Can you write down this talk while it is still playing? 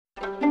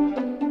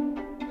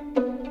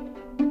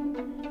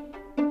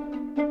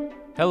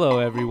Hello,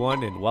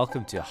 everyone, and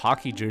welcome to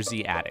Hockey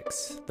Jersey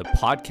Addicts, the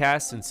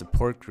podcast and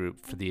support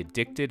group for the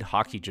addicted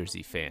hockey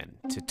jersey fan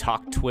to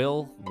talk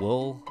twill,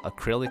 wool,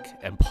 acrylic,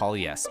 and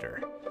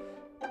polyester.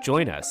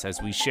 Join us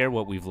as we share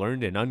what we've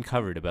learned and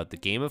uncovered about the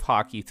game of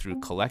hockey through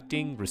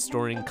collecting,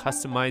 restoring,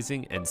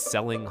 customizing, and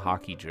selling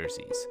hockey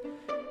jerseys.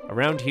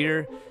 Around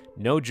here,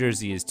 no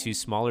jersey is too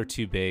small or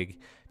too big,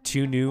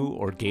 too new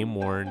or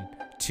game-worn,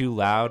 too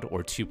loud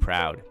or too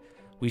proud.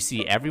 We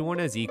see everyone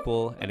as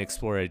equal and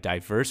explore a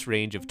diverse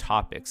range of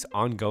topics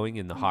ongoing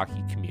in the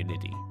hockey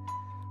community.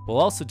 We'll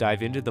also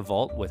dive into the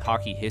vault with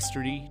hockey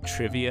history,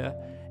 trivia,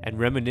 and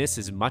reminisce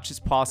as much as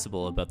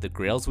possible about the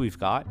grails we've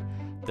got,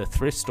 the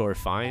thrift store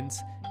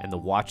finds, and the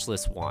watch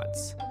list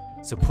wants.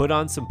 So put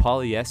on some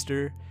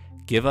polyester,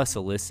 give us a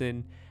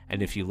listen,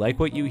 and if you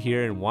like what you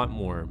hear and want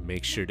more,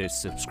 make sure to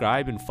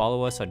subscribe and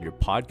follow us on your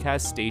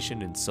podcast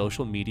station and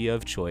social media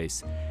of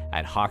choice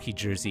at Hockey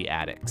Jersey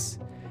Addicts.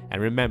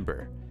 And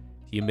remember,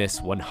 you miss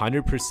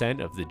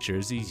 100% of the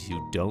jerseys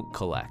you don't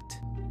collect.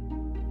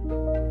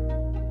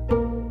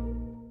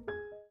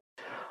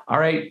 All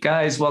right,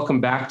 guys,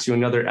 welcome back to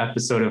another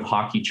episode of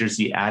Hockey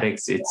Jersey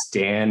Addicts. It's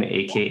Dan,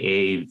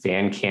 aka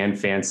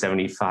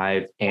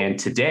VanCanFan75, and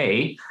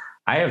today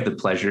I have the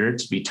pleasure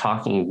to be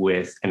talking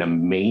with an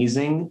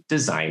amazing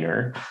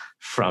designer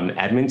from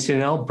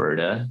Edmonton,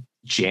 Alberta,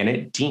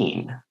 Janet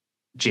Dean.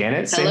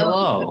 Janet, say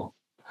hello.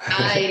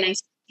 Hi,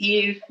 nice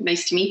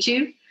to meet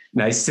you.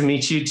 Nice to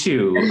meet you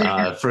too.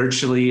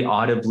 Virtually,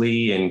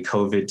 audibly, in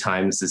COVID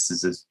times, this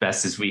is as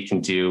best as we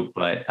can do.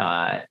 But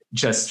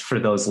just for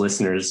those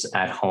listeners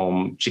at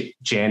home,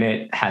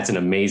 Janet has an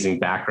amazing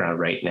background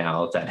right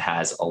now that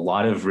has a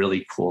lot of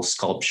really cool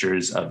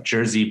sculptures of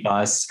jersey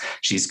busts.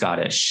 She's got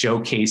a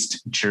showcased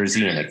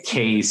jersey in a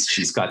case.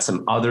 She's got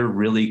some other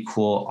really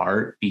cool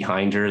art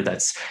behind her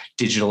that's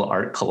digital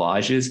art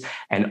collages.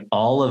 And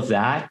all of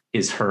that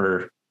is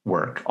her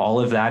work. All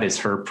of that is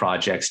her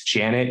projects.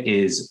 Janet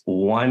is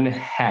one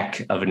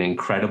heck of an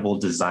incredible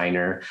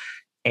designer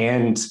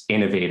and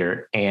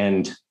innovator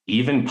and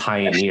even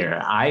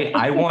pioneer.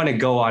 I want to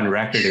go on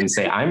record and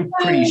say, I'm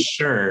pretty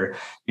sure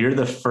you're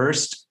the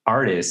first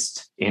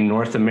artist in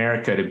North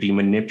America to be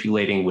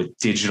manipulating with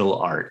digital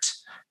art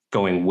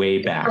going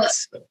way back.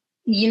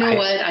 You know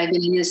what? I've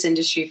been in this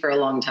industry for a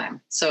long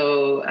time.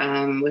 So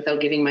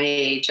without giving my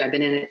age, I've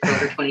been in it for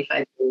over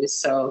 25 years.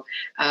 So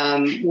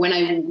when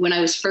I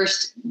was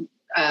first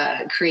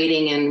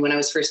creating and when I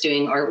was first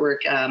doing artwork,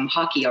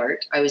 hockey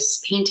art, I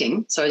was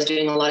painting. So I was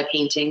doing a lot of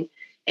painting,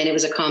 and it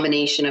was a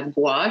combination of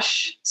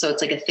gouache. So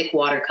it's like a thick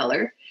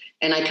watercolor.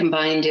 And I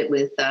combined it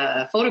with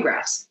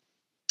photographs.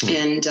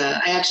 And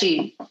I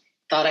actually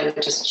thought I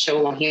would just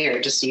show one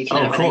here just so you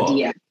can have an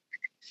idea.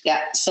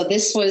 Yeah. So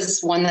this was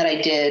one that I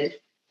did.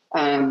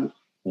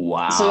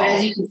 Wow. So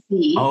as you can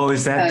see. Oh,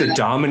 is that the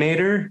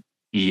Dominator?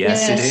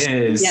 Yes, it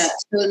is. Yeah.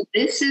 So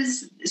this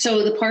is,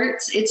 so the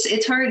parts,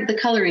 it's hard. The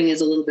coloring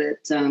is a little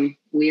bit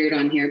weird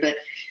on here, but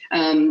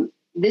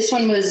this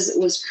one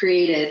was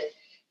created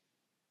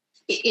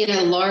in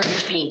a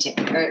large painting.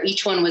 Or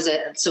each one was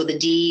so the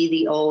D,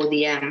 the O,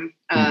 the M,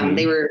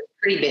 they were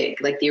pretty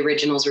big. Like the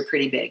originals were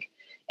pretty big,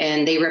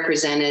 and they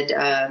represented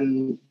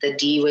the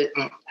D with,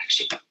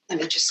 actually, let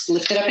me just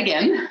lift it up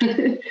again.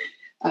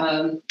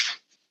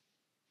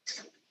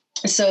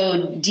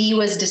 So D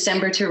was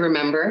December to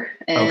Remember,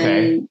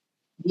 and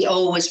the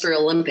O was for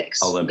Olympics.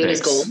 Good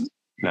as gold.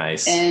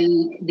 Nice.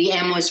 And the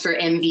M was for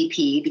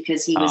MVP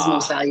because he was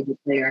most valuable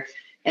player.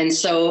 And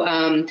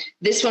so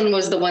this one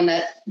was the one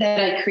that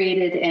I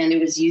created, and it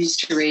was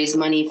used to raise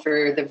money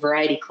for the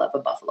Variety Club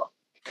of Buffalo.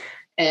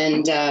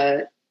 And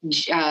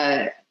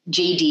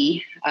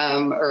JD,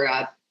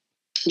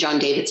 John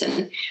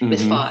Davidson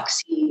with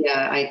Fox,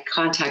 I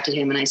contacted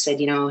him and I said,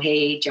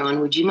 hey,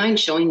 John, would you mind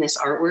showing this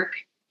artwork?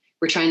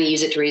 We're trying to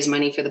use it to raise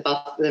money for the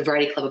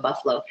Variety Club of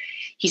Buffalo.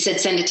 He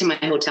said, send it to my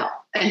hotel.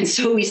 And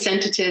so we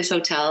sent it to his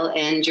hotel.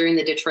 And during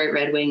the Detroit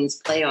Red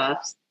Wings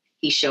playoffs,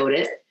 he showed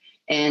it.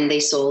 And they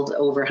sold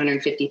over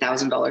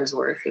 $150,000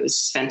 worth. It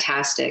was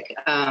fantastic.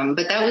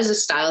 But that was a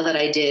style that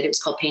I did. It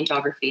was called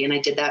paintography. And I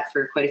did that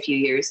for quite a few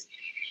years.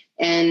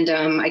 And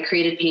I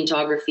created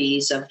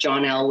paintographies of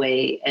John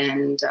Elway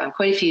and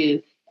quite a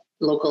few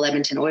local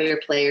Edmonton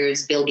Oilers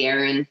players, Bill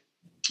Guerin.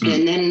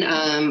 And then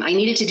I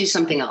needed to do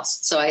something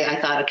else. So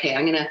I thought, okay,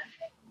 I'm going to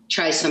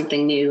try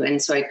something new.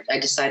 And so I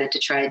decided to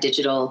try a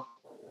digital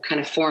kind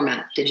of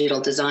format,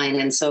 digital design.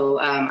 And so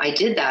I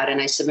did that,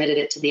 and I submitted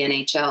it to the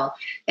NHL,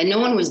 and no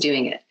one was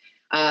doing it.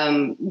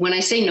 When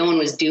I say no one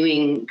was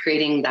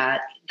creating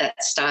that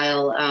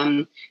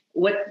style,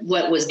 what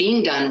was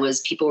being done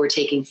was people were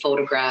taking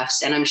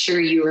photographs. And I'm sure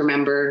you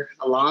remember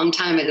a long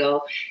time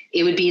ago,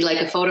 it would be like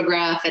a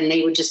photograph and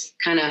they would just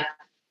kind of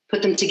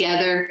put them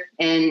together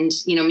and,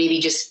 maybe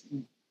just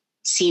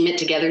seam it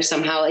together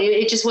somehow.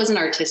 It just wasn't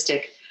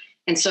artistic.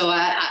 And so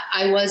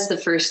I was the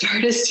first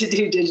artist to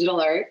do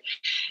digital art.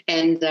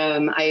 And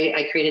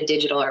I created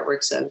digital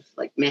artworks of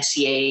like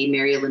Messier,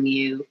 Mario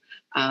Lemieux.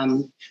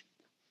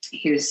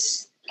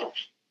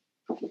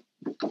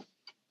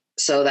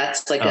 So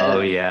that's like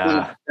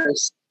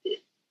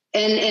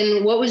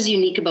And what was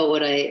unique about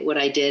what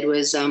I did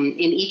was in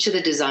each of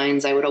the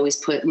designs, I would always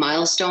put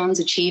milestones,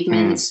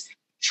 achievements,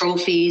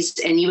 trophies,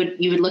 and you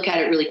would look at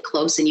it really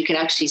close, and you could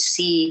actually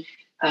see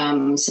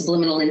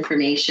subliminal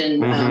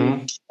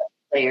information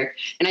player.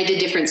 And I did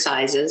different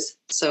sizes,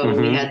 so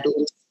we had the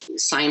little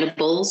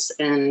signables,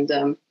 and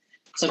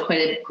so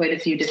quite a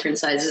few different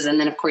sizes, and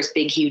then of course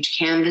big huge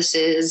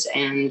canvases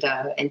and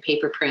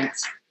paper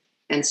prints.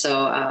 And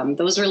so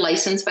those were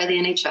licensed by the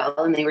NHL,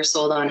 and they were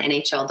sold on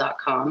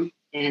NHL.com.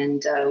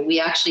 And we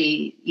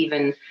actually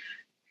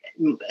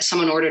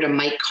someone ordered a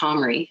Mike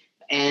Comrie,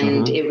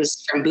 and it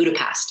was from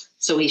Budapest.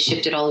 So we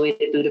shipped it all the way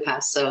to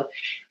Budapest. So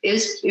it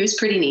was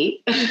pretty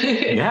neat.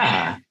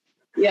 Yeah.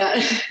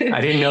 Yeah. I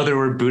didn't know there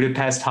were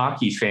Budapest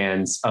hockey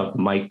fans of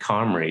Mike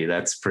Comrie.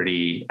 That's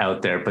pretty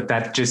out there, but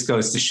that just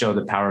goes to show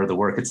the power of the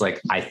work. It's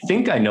like, I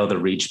think I know the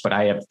reach, but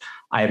I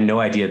have no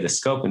idea the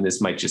scope, and this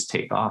might just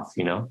take off,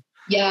 you know?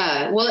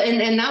 Yeah. Well,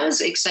 and that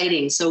was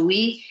exciting. So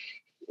we,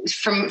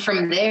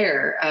 from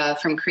there,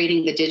 from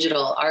creating the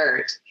digital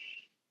art,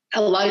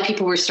 a lot of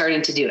people were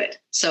starting to do it.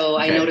 So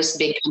I noticed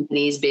big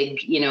companies, they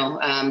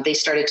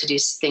started to do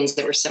things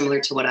that were similar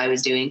to what I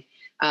was doing.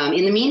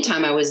 In the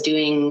meantime, I was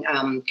doing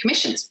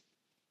commissions.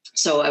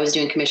 So I was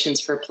doing commissions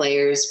for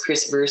players,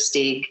 Chris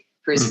Verstig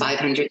for his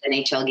 500th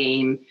NHL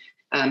game,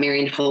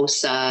 Marian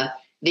Hossa,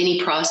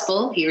 Vinny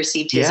Prospal, he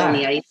received his on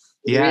the ice.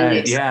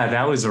 Yeah,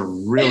 that was a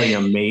really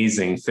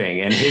amazing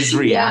thing. And his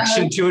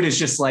reaction to it is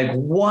just like,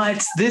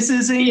 what? This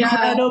is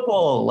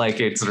incredible. Yeah.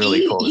 Like, it's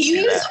really cool.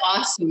 He was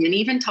awesome. And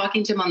even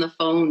talking to him on the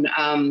phone,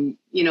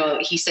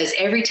 he says,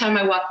 every time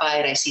I walk by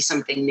it, I see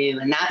something new.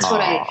 And that's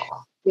what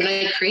when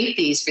I create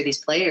these for these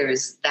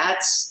players,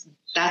 that's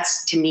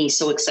to me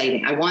so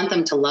exciting. I want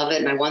them to love it,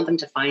 and I want them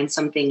to find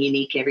something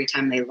unique every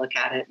time they look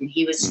at it. And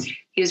he was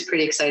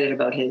pretty excited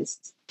about his.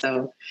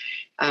 So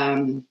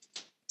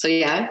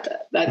yeah,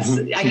 that's,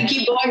 I can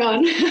keep going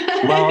on.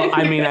 Well,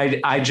 I mean,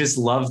 I just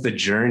love the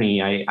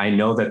journey. I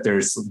know that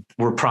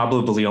we're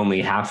probably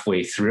only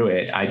halfway through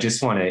it. I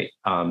just want to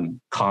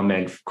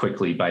comment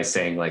quickly by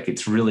saying, like,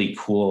 it's really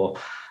cool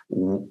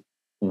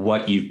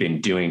what you've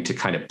been doing to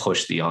kind of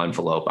push the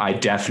envelope. I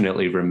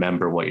definitely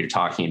remember what you're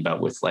talking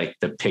about with, like,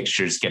 the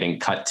pictures getting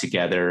cut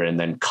together and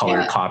then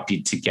color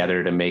copied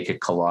together to make a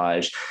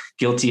collage.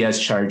 Guilty as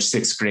charged,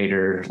 sixth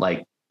grader,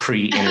 like,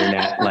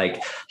 pre-internet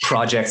like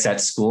projects at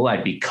school.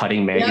 I'd be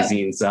cutting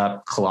magazines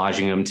up,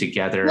 collaging them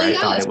together. I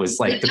thought it was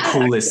like the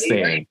coolest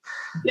thing.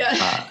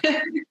 Yeah.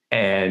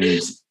 And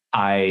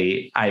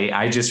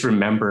I just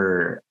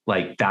remember,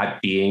 like,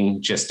 that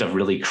being just a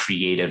really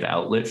creative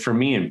outlet for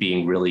me and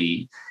being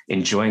really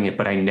enjoying it.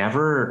 But I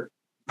never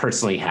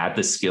personally had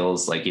the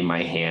skills, like, in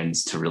my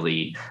hands to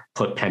really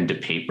put pen to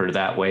paper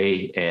that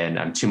way. And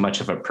I'm too much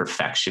of a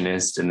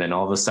perfectionist. And then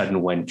all of a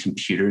sudden, when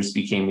computers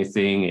became a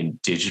thing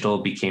and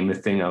digital became a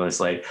thing, I was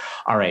like,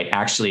 all right,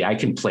 actually, I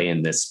can play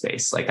in this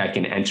space. Like, I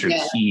can enter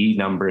key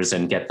numbers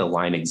and get the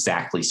line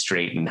exactly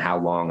straight and how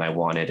long I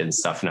want it and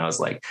stuff. And I was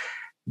like,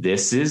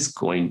 this is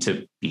going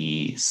to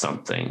be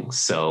something.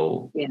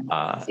 So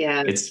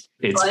it's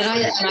well,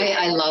 and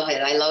I love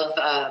it. I love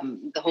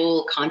the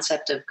whole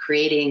concept of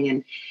creating.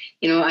 And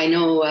I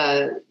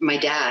know my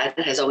dad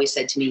has always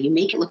said to me, you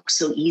make it look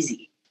so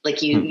easy.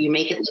 Like you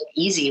make it look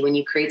easy when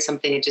you create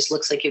something. It just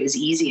looks like it was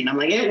easy. And I'm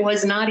like, it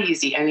was not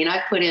easy. I mean,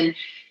 I put in,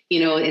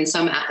 in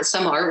some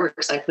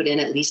artworks, I put in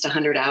at least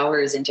 100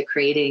 hours into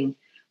creating,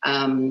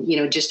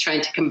 just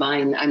trying to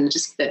combine.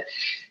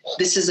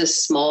 This is a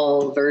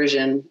small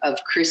version of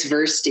Chris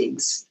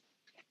Verstig's.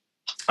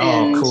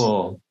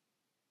 Cool.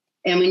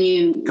 And when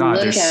you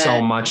there's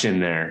so much in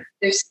there.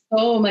 There's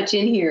so much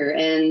in here.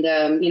 And,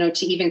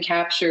 to even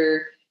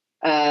capture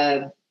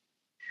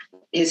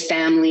his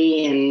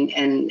family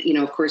and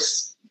of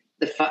course,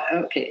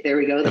 there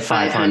we go. The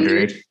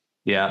 500.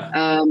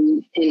 Yeah.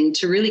 And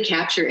to really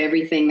capture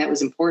everything that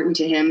was important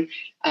to him,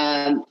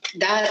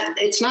 that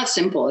it's not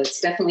simple. It's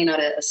definitely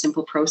not a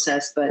simple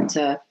process. But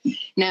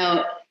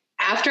now,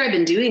 after I've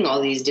been doing all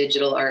these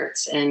digital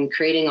arts and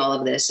creating all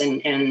of this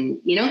and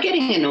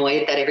getting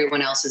annoyed that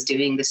everyone else is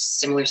doing this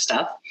similar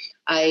stuff,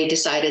 I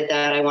decided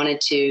that I wanted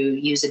to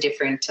use a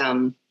different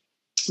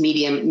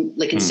medium.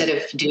 Like, instead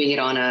of doing it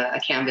on a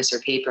canvas or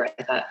paper,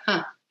 I thought,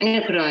 I'm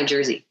going to put it on a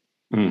jersey.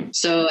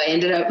 So I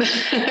ended up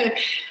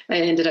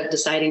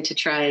deciding to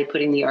try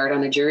putting the art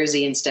on a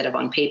jersey instead of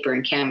on paper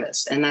and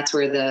canvas. And that's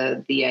where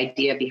the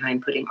idea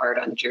behind putting art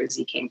on a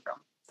jersey came from.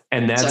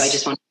 And that's, so I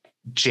just want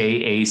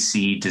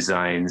JAC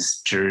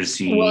Designs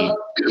jersey. Well,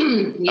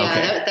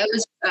 that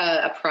was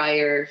a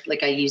prior,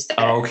 like, I used that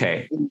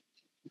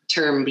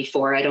term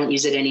before. I don't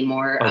use it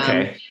anymore.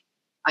 Okay.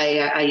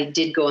 I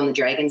did go on the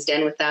Dragon's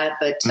Den with that,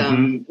 but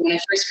when I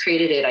first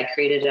created it, I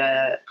created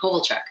a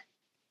Kovalchuk.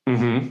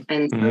 And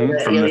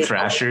from the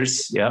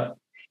Thrashers. Yep.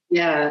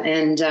 Yeah.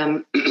 And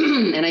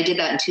and I did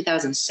that in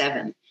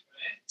 2007.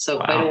 So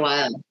quite a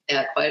while.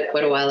 Yeah,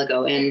 quite a while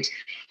ago. And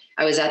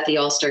I was at the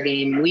All-Star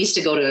game. We used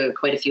to go to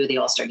quite a few of the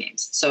All-Star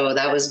games. So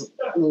that was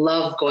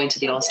love going to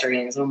the All-Star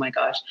games. Oh my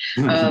gosh.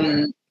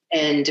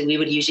 And we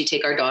would usually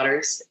take our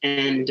daughters,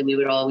 and we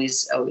would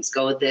always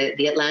go.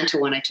 The Atlanta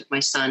one, I took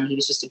my son, he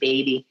was just a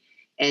baby.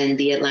 And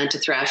the Atlanta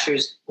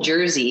Thrashers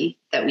jersey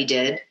that we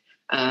did,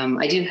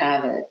 I do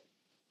have it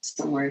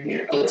somewhere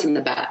here. Oh, it's in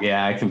the back.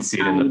 Yeah, I can see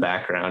it in the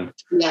background.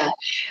 Yeah.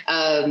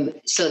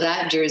 So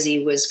that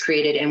jersey was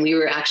created, and we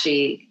were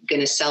actually going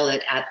to sell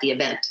it at the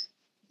event.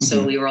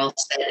 So we were all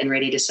set and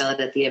ready to sell it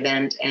at the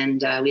event,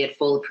 and we had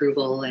full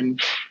approval,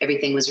 and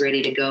everything was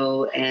ready to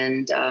go.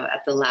 And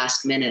at the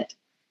last minute,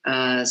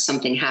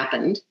 something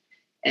happened,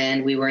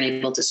 and we weren't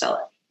able to sell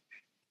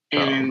it.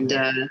 And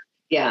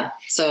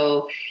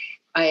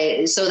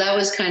so that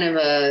was kind of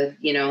a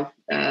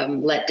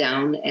let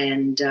down,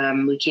 and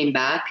we came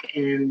back,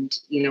 and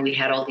we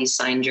had all these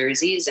signed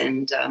jerseys,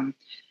 and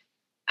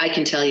I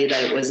can tell you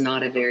that it was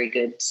not a very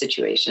good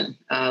situation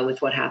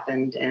with what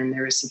happened, and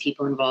there were some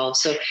people involved.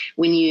 So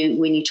when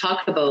you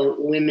talk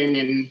about women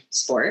in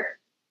sport,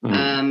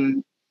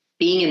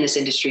 being in this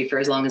industry for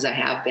as long as I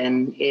have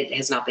been, it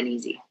has not been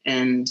easy.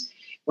 And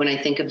when I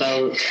think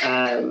about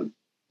all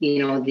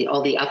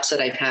the ups that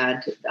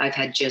I've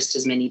had just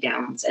as many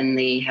downs, and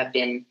they have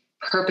been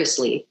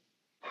purposely,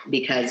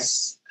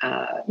 because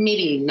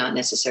maybe not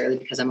necessarily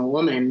because I'm a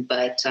woman,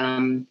 but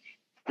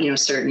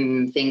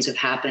certain things have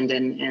happened,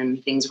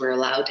 and things were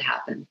allowed to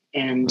happen.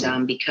 And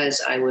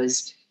because I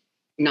was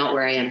not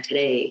where I am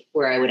today,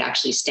 where I would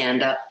actually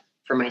stand up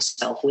for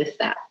myself with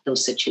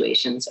those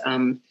situations,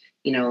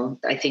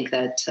 I think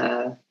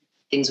that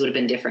things would have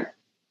been different.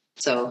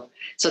 So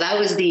that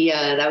was the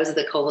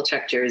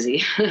Kovalchuk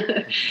jersey.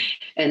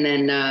 And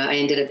then I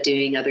ended up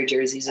doing other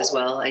jerseys as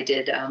well. I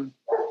did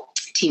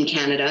Team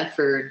Canada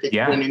for the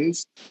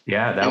women's.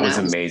 Yeah, that was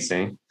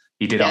amazing.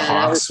 You did a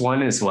Hawks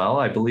one as well,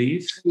 I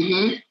believe.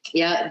 Mm-hmm.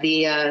 Yeah,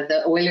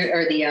 the Oilers,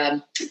 or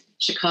the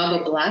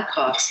Chicago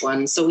Blackhawks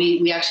one. So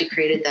we actually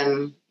created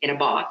them in a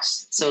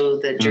box. So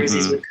the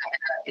jerseys would come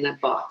in a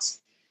box.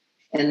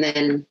 And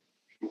then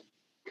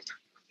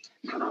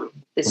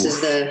this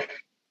is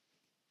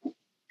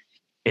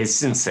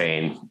It's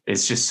insane.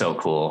 It's just so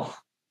cool.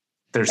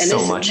 There's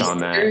so much on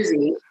that.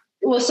 Jersey.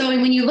 Well, so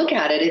when you look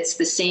at it, it's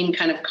the same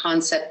kind of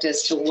concept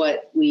as to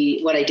what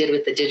I did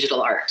with the digital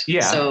art.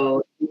 Yeah.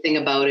 So the thing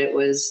about it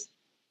was,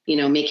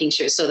 making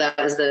sure. So that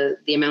was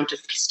the amount of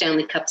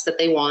Stanley Cups that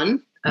they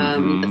won.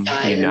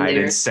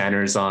 United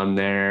Centers on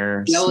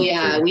there. Oh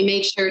yeah, we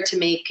made sure to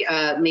make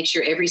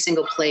sure every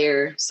single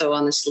player. So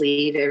on the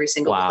sleeve, every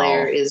single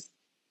player is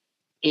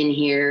in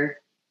here.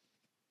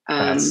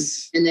 And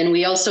then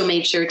we also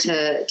made sure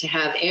to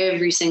have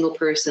every single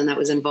person that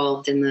was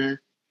involved in the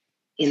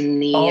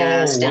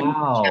STEM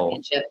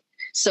championship.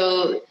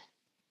 So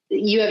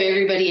you have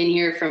everybody in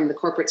here, from the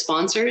corporate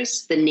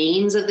sponsors, the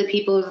names of the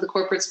people of the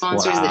corporate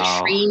sponsors,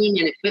 the training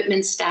and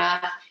equipment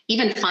staff,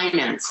 even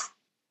finance.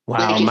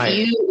 Wow.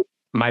 Like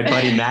my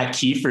buddy Matt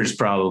Kiefer's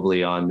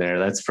probably on there.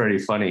 That's pretty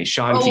funny.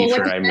 Sean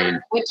Kiefer,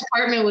 What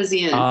department was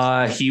he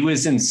in? He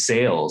was in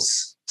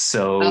sales.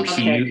 So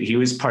he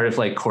was part of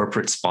like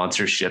corporate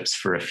sponsorships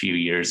for a few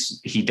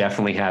years. He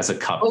definitely has a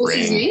cup ring.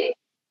 His name?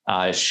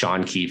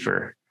 Sean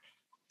Kiefer.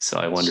 So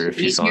I wonder if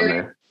he's on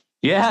there.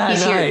 Yeah,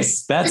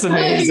 nice. That's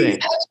amazing.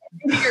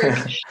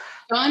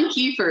 Sean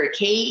Kiefer,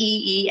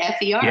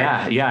 Keefer.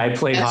 Yeah. I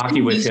played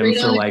hockey with him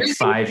for like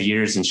 5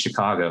 years in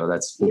Chicago.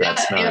 That's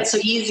nuts. Yeah, so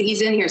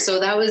he's in here. So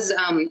that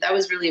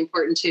was really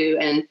important too.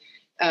 And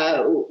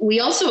we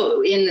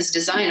also, in this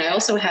design, I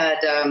also had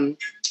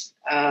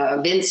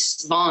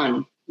Vince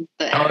Vaughn.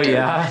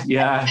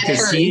 Yeah.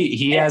 Because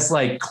he has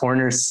like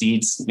corner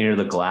seats near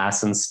the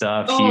glass and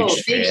stuff.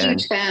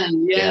 Huge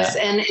fan. Yes.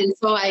 Yeah. And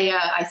so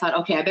I thought,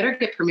 okay, I better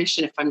get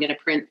permission if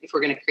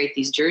we're going to create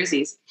these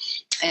jerseys.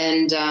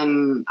 And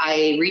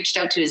I reached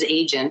out to his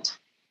agent,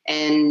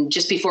 and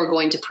just before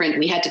going to print,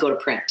 we had to go to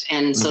print.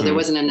 And so there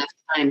wasn't enough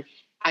time.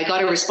 I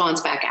got a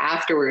response back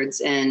afterwards,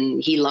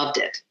 and he loved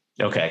it.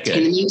 Okay, good.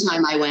 In the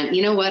meantime, I went,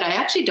 you know what? I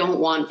actually don't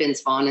want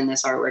Vince Vaughn in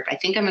this artwork. I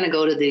think I'm going to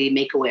go to the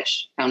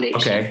Make-A-Wish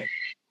Foundation. Okay.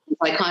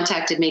 I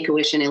contacted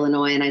Make-A-Wish in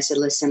Illinois, and I said,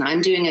 listen,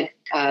 I'm doing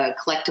a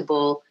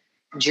collectible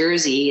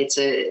jersey. It's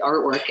a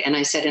artwork. And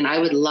I said, and I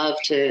would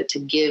love to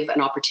give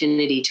an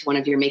opportunity to one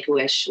of your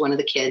Make-A-Wish, one of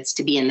the kids,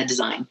 to be in the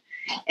design.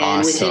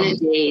 And within a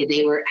day,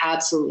 they were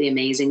absolutely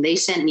amazing. They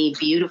sent me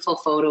beautiful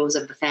photos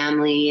of the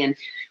family. And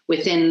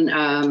within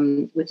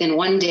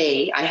 1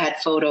 day, I had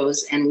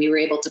photos, and we were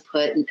able to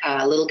put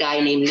a little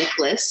guy named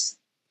Nicholas.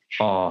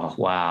 Oh,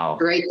 wow.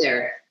 Right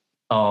there.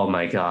 Oh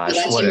my gosh.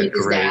 So what a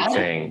great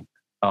thing.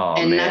 Oh,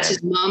 and that's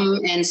his mom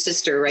and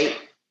sister, right?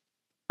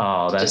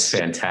 Oh, that's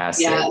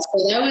fantastic. Yeah,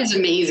 so that was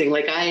amazing.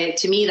 Like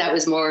to me, that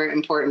was more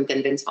important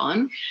than Vince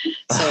Vaughn.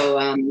 So,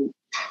 and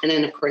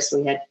then of course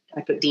I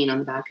put Dean on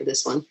the back of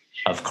this one.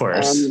 Of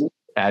course,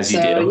 as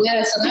you do.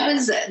 Yeah, so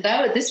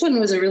this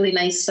one was a really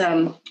nice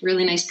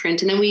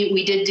print. And then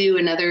we did do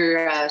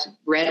another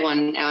red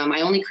one. I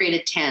only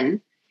created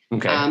 10.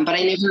 Okay. But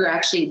I never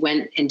actually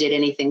went and did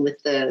anything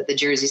with the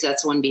jerseys.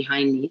 That's the one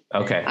behind me.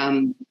 Okay.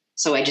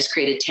 So I just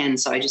created 10.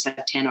 So I just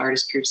have 10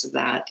 artist groups of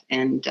that.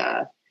 And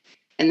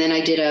then I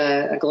did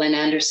a Glenn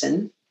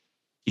Anderson.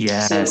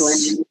 Yes. So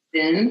Glenn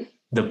Anderson.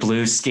 The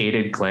blue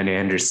skated Glenn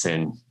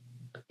Anderson.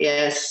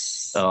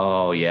 Yes.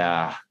 Oh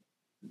yeah.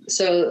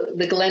 So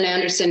the Glenn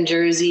Anderson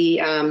jersey,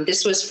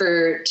 this was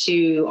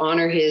to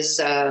honor his,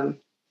 I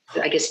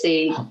guess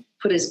they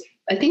put his,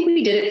 I think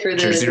we did it for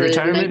jersey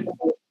retirement.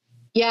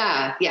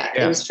 Yeah.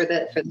 It was for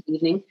the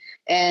evening.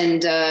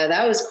 And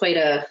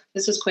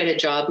this was quite a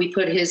job. We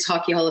put his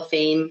Hockey Hall of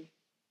Fame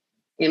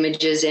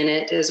images in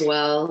it as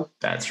well.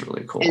 That's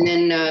really cool. And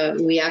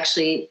then we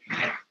actually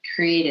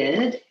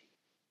created,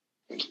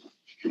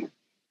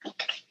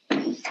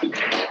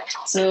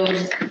 so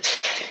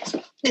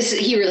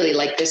he really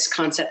liked this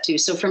concept too.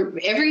 So from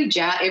every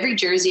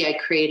jersey I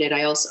created,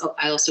 I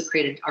also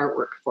created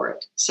artwork for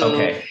it.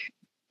 So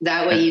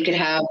that way you could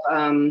have,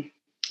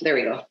 there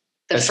we go.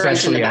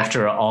 Especially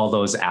after all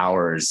those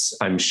hours,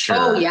 I'm sure.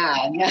 Oh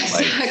yeah,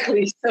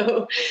 exactly.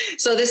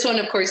 So this one,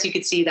 of course, you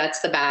could see that's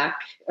the back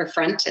or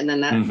front, and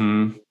then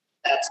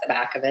that's the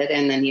back of it,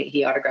 and then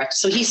he autographed.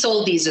 So he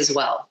sold these as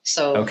well.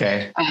 So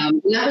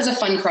that was a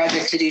fun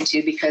project to do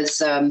too, because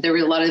there were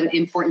a lot of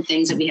important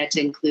things that we had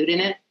to include in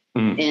it,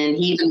 and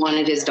he even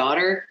wanted his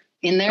daughter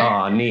in there.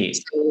 Oh,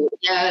 neat. So,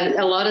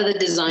 yeah, a lot of the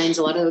designs,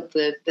 a lot of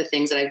the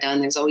things that I've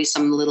done, there's always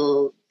some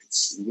little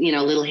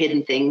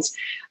hidden things.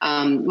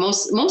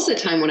 Most of the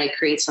time when I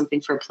create something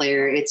for a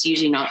player, it's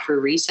usually not for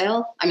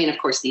resale. I mean, of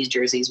course these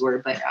jerseys were,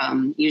 but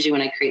usually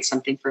when I create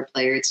something for a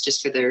player, it's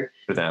just for their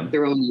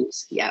own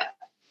use. Yeah.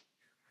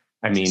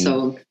 I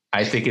mean,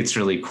 I think it's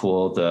really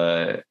cool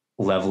the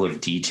level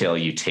of detail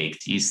you take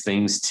these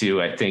things to.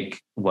 I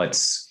think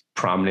what's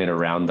prominent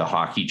around the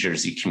hockey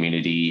jersey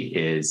community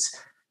is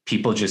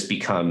people just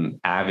become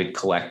avid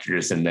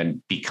collectors and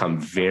then become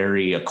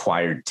very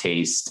acquired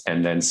taste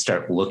and then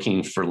start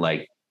looking for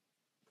like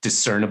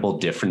discernible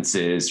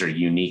differences or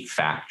unique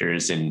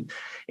factors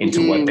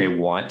into what they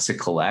want to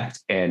collect.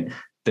 And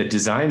the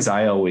designs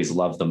I always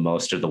love the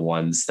most are the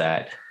ones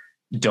that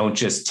don't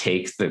just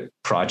take the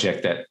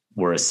project that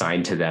were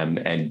assigned to them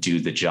and do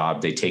the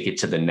job. They take it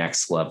to the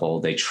next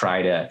level. They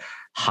try to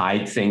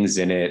hide things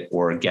in it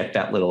or get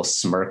that little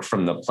smirk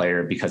from the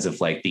player because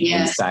of like the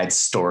inside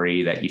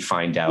story that you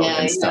find out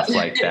and stuff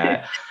like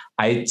that.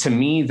 To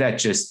me, that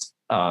just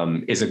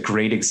is a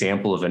great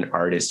example of an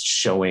artist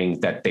showing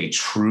that they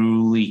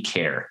truly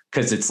care.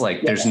 Cause it's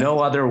like, there's no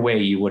other way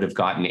you would have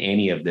gotten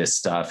any of this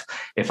stuff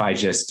if I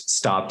just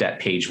stopped at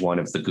page 1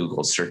 of the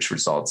Google search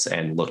results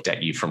and looked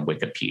at you from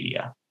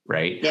Wikipedia.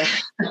 Right. Yeah.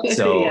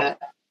 So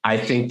I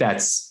think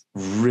that's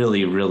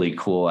really, really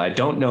cool. I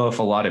don't know if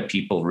a lot of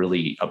people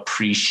really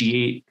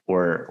appreciate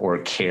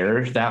or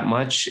care that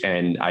much.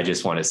 And I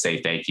just want to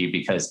say thank you,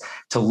 because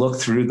to look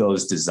through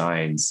those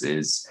designs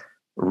is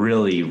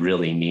really,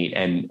 really neat.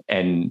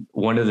 And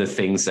one of the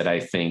things that I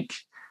think,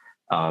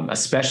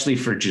 especially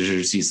for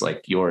jerseys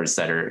like yours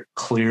that are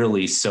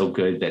clearly so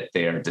good that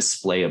they are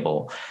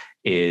displayable,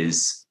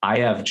 is I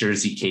have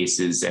jersey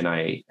cases and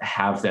I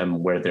have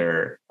them where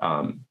they're,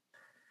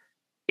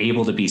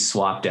 able to be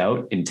swapped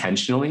out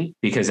intentionally,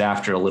 because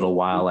after a little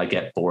while I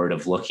get bored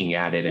of looking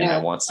at it and I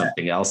want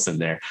something else in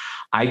there.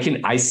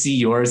 I see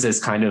yours as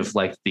kind of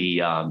like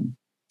the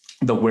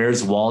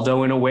Where's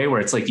Waldo in a way, where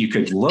it's like you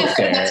could look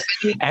there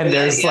and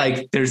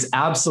there's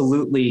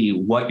absolutely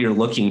what you're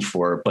looking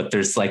for, but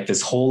there's like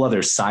this whole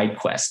other side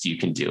quest you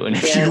can do. And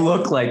if you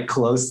look like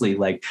closely,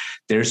 like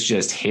there's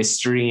just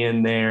history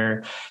in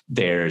there.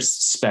 There's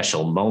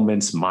special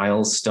moments,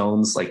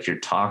 milestones like you're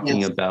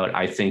talking about.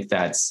 I think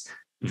that's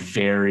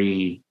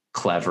very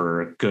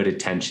clever, good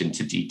attention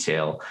to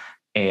detail.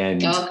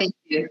 And thank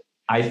you.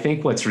 I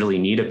think what's really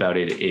neat about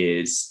it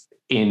is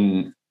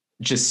in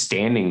just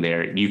standing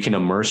there, you can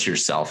immerse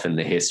yourself in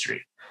the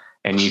history,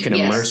 and you can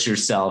immerse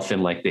yourself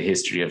in like the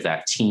history of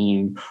that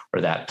team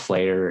or that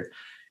player.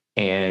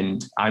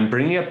 And I'm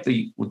bringing up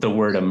the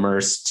word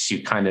immerse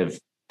to kind of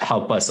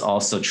help us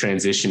also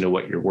transition to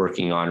what you're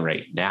working on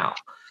right now,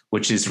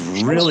 which is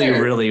really,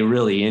 really,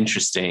 really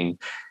interesting.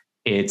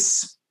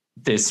 It's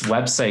this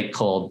website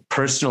called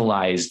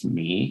Personalized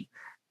Me.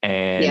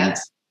 And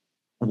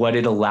what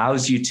it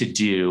allows you to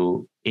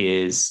do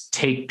is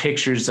take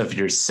pictures of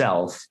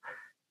yourself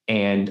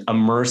and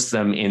immerse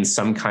them in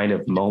some kind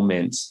of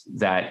moment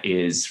that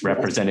is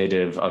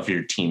representative of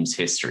your team's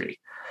history.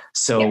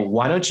 So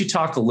why don't you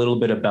talk a little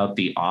bit about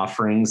the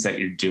offerings that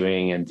you're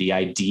doing and the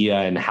idea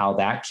and how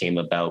that came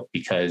about?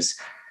 Because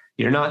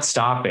you're not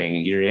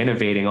stopping, you're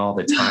innovating all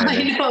the time.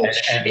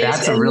 And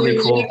that's a really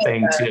cool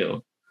thing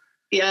too.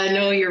 Yeah,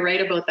 no, you're right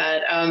about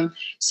that.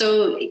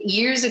 So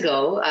years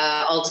ago,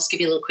 I'll just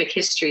give you a little quick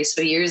history.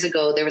 So years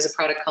ago, there was a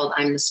product called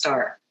I'm the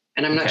Star.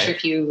 And I'm not sure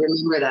if you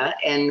remember that.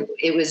 And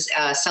it was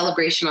a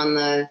celebration on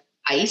the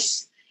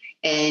ice,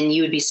 and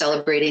you would be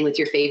celebrating with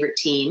your favorite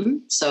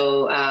team.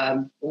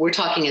 So we're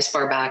talking as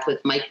far back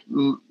with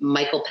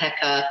Michael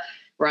Pekka,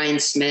 Ryan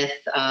Smith,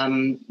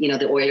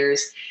 the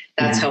Oilers.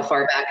 That's how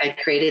far back I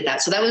created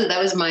that. So that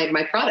was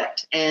my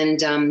product.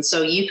 And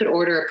so you could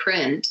order a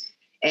print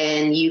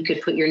and you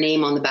could put your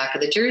name on the back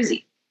of the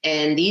jersey.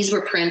 And these were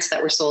prints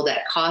that were sold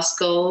at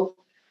Costco,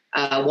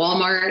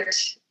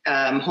 Walmart,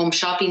 Home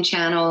Shopping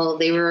Channel.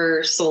 They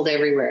were sold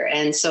everywhere.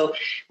 And so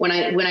when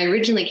I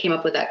originally came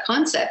up with that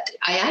concept,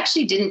 I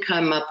actually didn't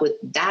come up with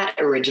that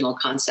original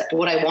concept.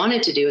 What I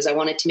wanted to do is I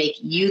wanted to make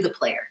you the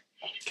player.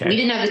 Okay. We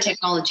didn't have the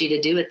technology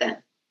to do it then.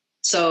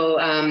 So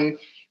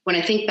when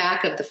I think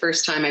back of the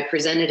first time I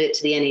presented it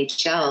to the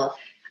NHL,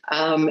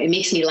 it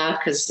makes me laugh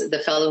because the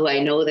fellow who I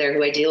know there,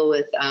 who I deal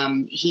with,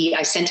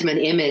 I sent him an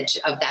image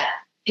of that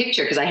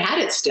picture because I had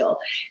it still.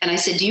 And I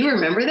said, do you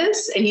remember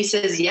this? And he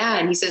says, yeah.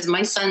 And he says,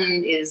 my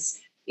son is,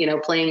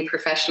 playing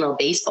professional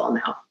baseball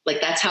now.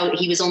 Like that's how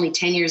he was only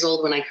 10 years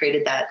old when I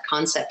created that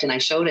concept and I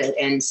showed it.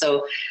 And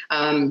so,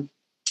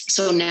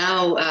 so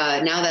now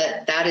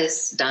that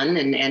is done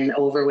and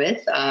over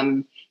with,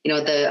 I'm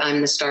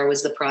the Star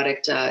was the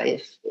product.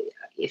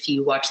 If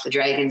you watch the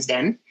Dragon's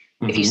Den,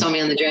 if you saw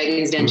me on the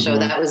Dragon's Den show,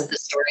 that was the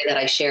story that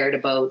I shared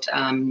about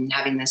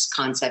having this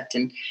concept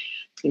and,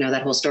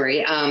 that whole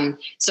story.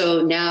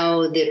 So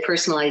now the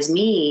Personalized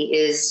Me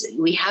is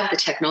we have the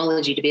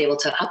technology to be able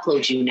to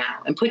upload you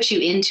now and put you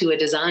into a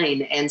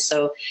design. And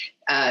so,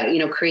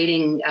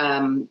 creating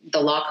the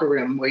locker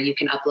room where you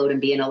can upload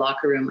and be in a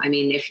locker room. I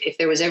mean, if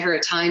there was ever a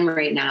time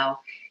right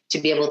now to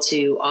be able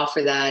to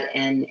offer that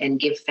and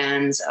give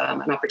fans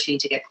an opportunity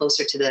to get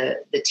closer to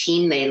the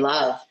team they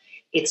love,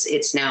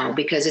 it's now,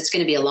 because it's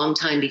going to be a long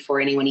time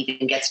before anyone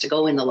even gets to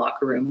go in the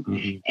locker room.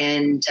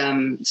 And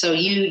so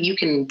you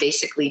can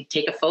basically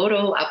take a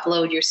photo,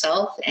 upload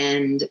yourself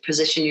and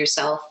position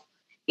yourself.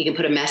 You can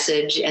put a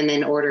message and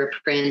then order a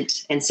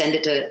print and send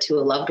it to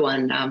a loved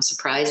one,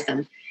 surprise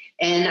them.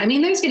 And I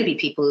mean, there's going to be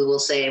people who will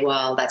say,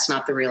 well, that's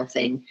not the real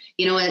thing.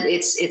 You know what?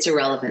 It's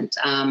irrelevant.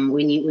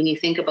 When you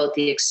think about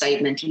the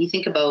excitement, you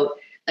think about,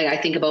 like, I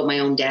think about my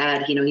own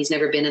dad, he's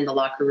never been in the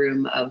locker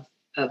room of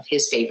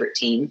his favorite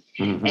team.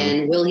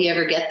 And will he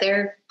ever get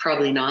there?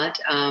 Probably not.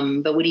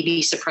 But would he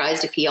be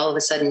surprised if he all of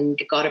a sudden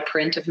got a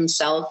print of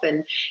himself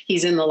and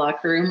he's in the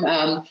locker room?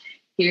 I'll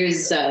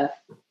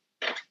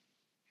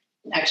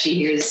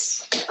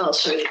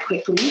show you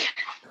quickly.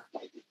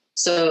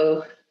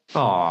 So.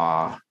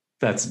 Aw,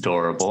 that's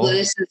adorable. So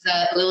this is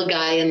a little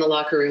guy in the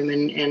locker room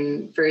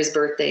and for his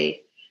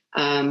birthday,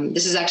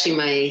 this is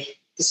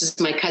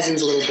my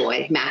cousin's little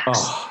boy, Max.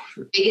 Oh.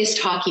 Biggest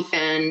hockey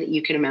fan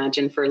you can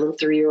imagine for a little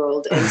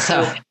 3-year-old. And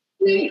so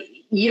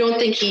you don't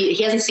think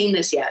he hasn't seen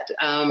this yet.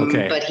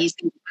 But he's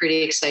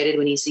pretty excited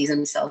when he sees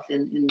himself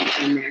in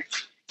there.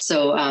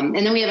 So, and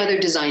then we have other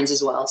designs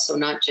as well. So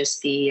not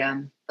just the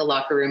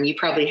locker room. You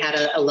probably had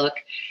a look.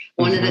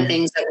 One of the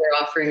things that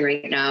we're offering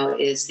right now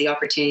is the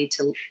opportunity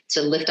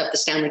to lift up the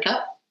Stanley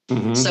Cup.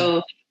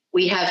 So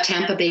we have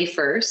Tampa Bay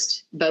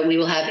first, but we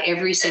will have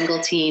every single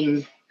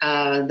team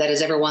that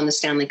has ever won the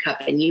Stanley Cup,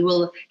 and you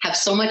will have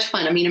so much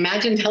fun. I mean,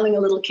 imagine telling a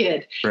little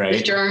kid,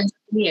 lift your arms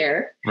in the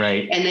air,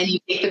 and then you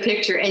take the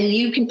picture, and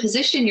you can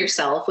position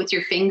yourself with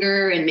your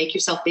finger and make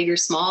yourself big or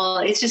small.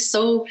 It's just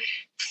so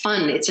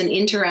fun. It's an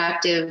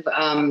interactive.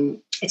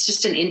 It's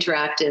just an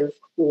interactive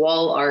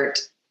wall art.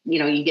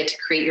 You get to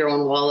create your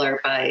own wall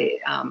art by.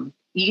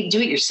 You can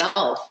do it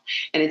yourself,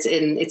 and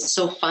it's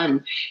so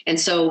fun. And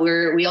so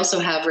we also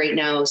have right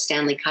now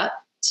Stanley Cup.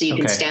 So you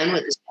can stand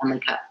with the Stanley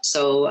Cup.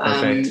 So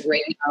right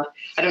now,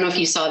 I don't know if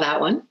you saw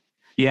that one.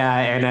 Yeah.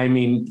 And I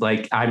mean,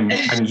 like I'm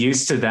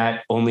used to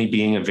that only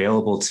being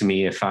available to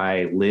me if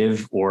I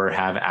live or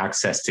have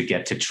access to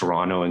get to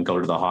Toronto and go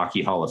to the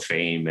Hockey Hall of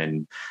Fame.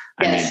 And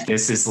I mean,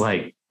 this is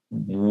like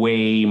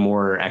way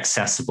more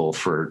accessible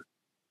for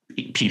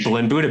people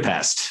in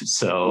Budapest.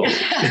 So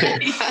yeah,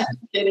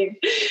 kidding.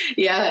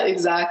 Yeah,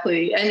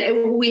 exactly.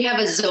 And we have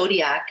a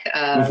Zodiac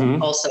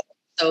also.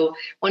 So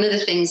one of the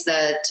things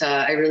that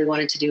I really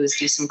wanted to do is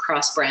do some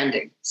cross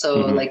branding.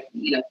 So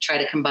try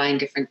to combine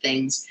different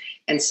things.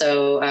 And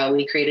so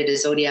we created a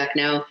Zodiac.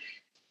 Now,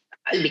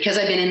 because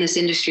I've been in this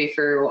industry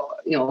for,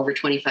 over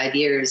 25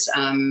 years,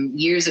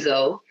 years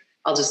ago,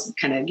 I'll just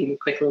kind of give you a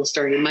quick little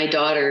story. My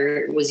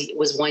daughter was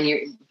 1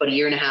 year, about a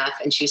year and a half,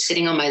 and she was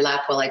sitting on my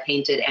lap while I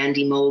painted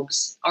Andy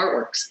Moog's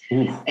artworks.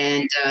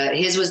 And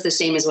his was the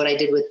same as what I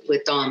did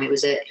with Dom. It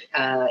was a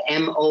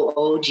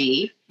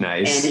Moog.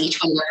 Nice. And each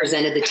one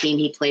represented the team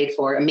he played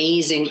for.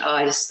 Amazing.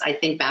 I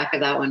think back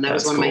of that one. That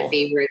was one of my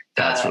favorite.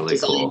 That's really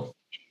cool.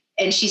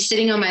 And she's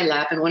sitting on my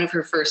lap, and one of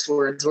her first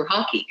words were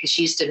hockey, because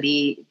she used to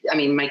be,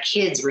 my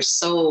kids were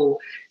so,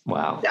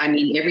 wow.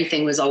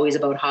 Everything was always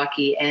about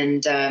hockey.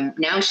 And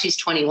now she's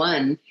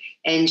 21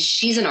 and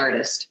she's an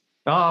artist.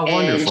 Oh,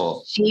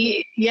 wonderful.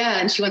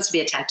 And she wants to be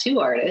a tattoo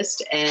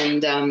artist.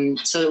 And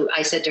so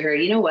I said to her,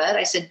 you know what?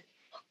 I said,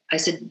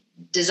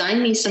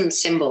 design me some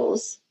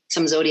symbols,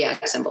 some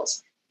Zodiac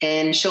symbols,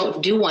 and show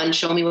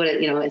me what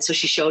it, and so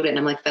she showed it, and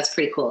I'm like, that's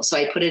pretty cool. So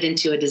I put it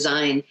into a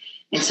design.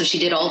 And so she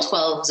did all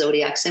 12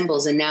 Zodiac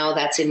symbols, and now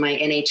that's in my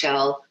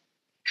NHL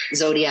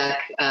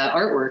Zodiac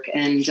artwork.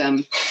 And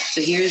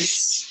so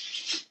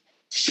here's.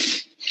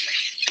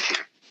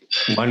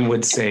 One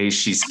would say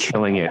she's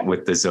killing it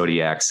with the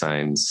Zodiac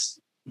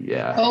signs.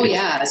 Yeah. Oh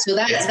yeah. So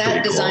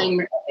that design,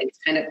 cool. It's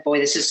kind of, boy,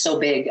 this is so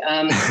big.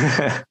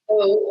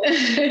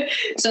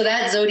 So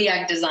that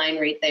Zodiac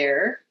design right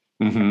there.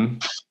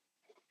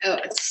 Oh,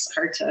 it's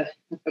hard to,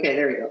 okay,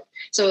 there we go.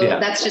 So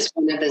that's just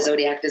one of the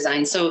Zodiac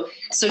designs. So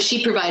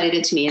she provided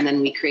it to me, and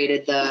then we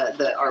created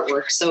the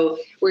artwork. So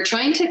we're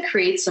trying to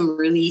create some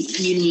really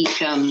unique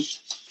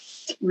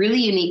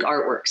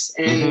artworks.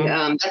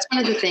 And that's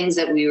one of the things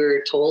that we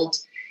were told,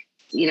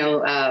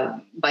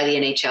 by the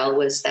NHL,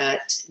 was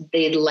that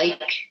they'd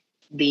like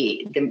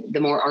the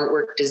more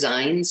artwork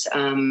designs.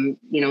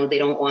 They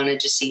don't want to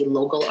just see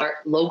logo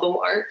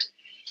art.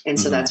 And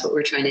so that's what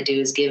we're trying to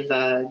do, is give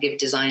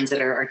designs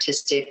that are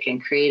artistic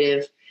and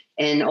creative,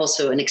 and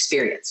also an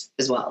experience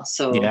as well.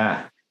 So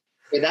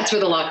that's where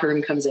the locker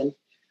room comes in.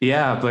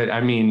 Yeah. But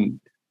I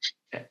mean,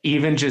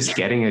 even just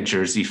getting a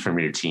jersey from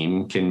your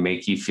team can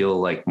make you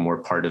feel like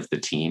more part of the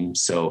team.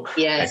 So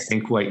I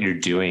think what you're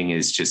doing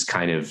is just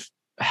kind of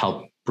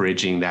help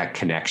bridging that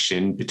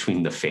connection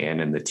between the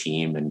fan and the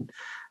team. And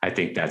I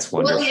think that's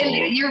wonderful. Well,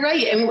 you're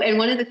right. And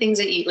one of the things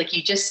that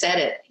you just said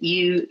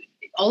it,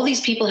 all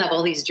these people have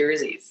all these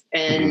jerseys,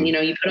 and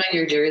you put on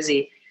your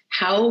jersey.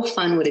 How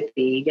fun would it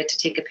be? You get to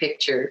take a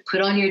picture,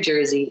 put on your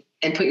jersey,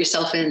 and put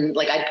yourself in.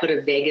 Like, I'd put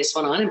a Vegas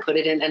one on and put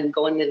it in, and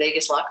go in the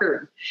Vegas locker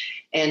room,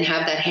 and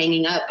have that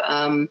hanging up.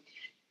 I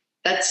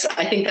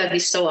think that'd be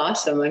so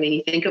awesome. I mean,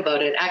 you think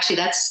about it. Actually,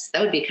 that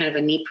would be kind of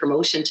a neat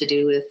promotion to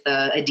do with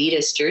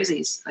Adidas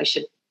jerseys. I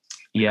should.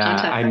 Yeah,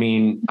 I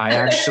mean, I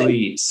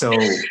actually. So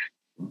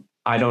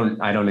I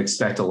don't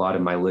expect a lot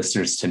of my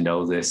listeners to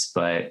know this,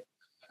 but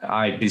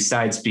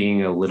besides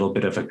being a little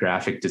bit of a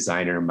graphic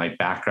designer, my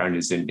background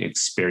is in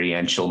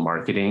experiential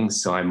marketing.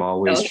 So I'm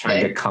always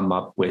trying to come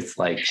up with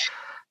like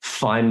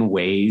fun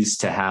ways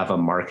to have a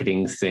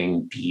marketing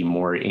thing be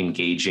more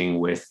engaging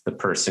with the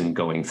person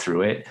going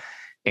through it.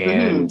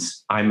 And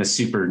I'm a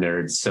super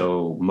nerd.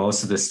 So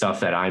most of the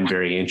stuff that I'm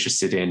very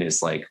interested in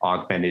is like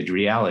augmented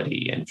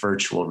reality and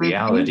virtual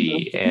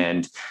reality.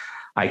 And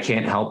I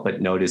can't help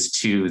but notice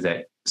too,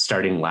 that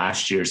starting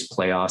last year's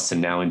playoffs and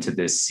now into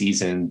this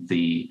season,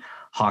 the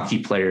hockey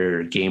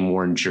player game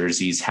worn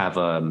jerseys have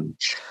a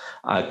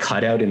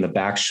cutout in the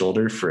back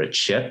shoulder for a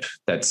chip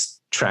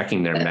that's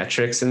tracking their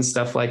metrics and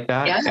stuff like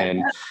that. Yeah.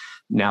 And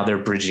now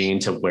they're bridging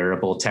into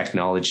wearable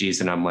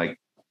technologies. And I'm like,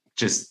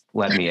 just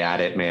let me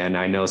at it, man.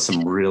 I know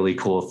some really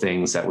cool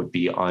things that would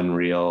be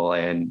unreal.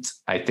 And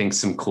I think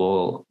some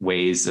cool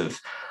ways of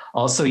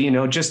also,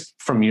 just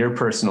from your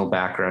personal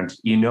background,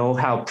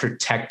 how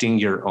protecting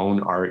your own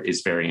art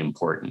is very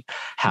important,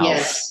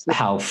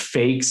 how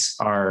fakes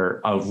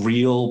are a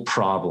real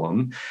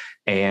problem,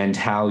 and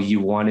how you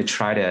want to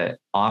try to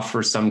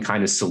offer some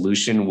kind of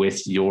solution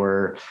with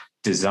your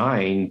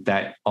design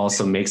that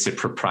also makes it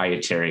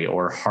proprietary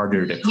or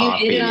harder to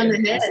copy. You hit it on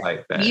the head.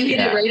 Like that. You hit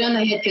it right on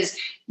the head, because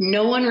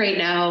no one right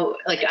now,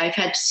 like, I've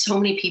had so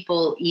many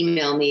people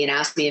email me and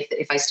ask me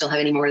if I still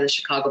have any more of the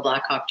Chicago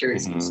Blackhawk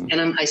jerseys.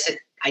 And I said,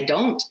 I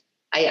don't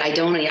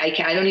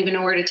even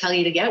know where to tell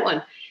you to get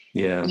one.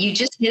 Yeah. You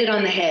just hit it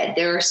on the head.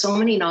 There are so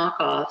many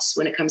knockoffs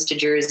when it comes to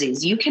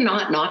jerseys. You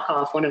cannot knock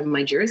off one of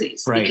my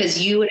jerseys, because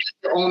you would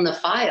have to own the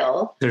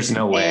file. There's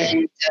no way.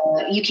 And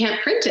you can't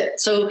print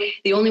it. So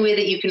the only way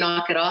that you can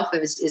knock it off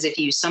is if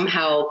you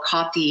somehow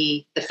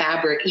copy the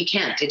fabric. You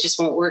can't. It just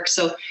won't work.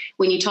 So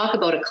when you talk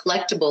about a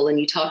collectible and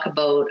you talk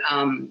about,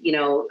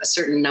 a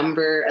certain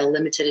number, a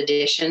limited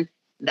edition,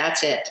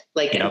 that's it.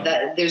 Like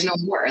there's no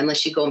more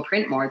unless you go and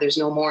print more. There's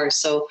no more.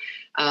 So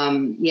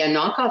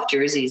knockoff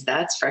jerseys,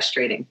 that's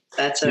frustrating.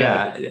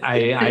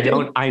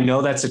 I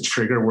know that's a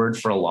trigger word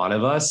for a lot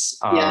of us.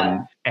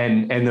 And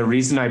the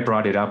reason I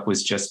brought it up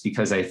was just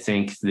because I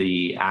think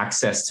the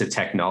access to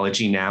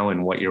technology now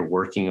and what you're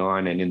working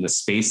on, and in the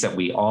space that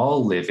we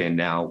all live in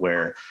now,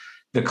 where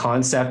the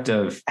concept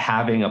of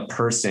having a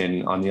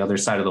person on the other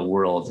side of the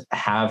world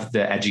have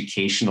the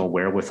educational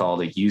wherewithal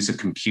to use a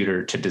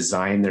computer to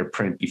design their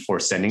print before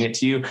sending it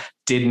to you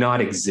did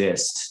not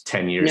exist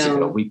 10 years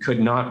ago. We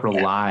could not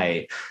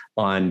rely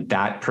on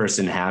that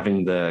person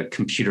having the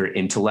computer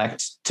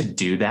intellect to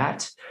do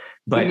that.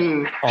 But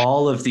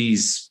all of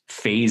these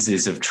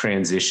phases of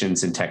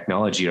transitions in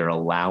technology are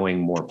allowing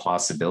more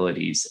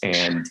possibilities.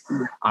 And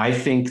I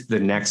think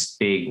the next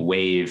big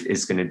wave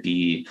is going to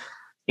be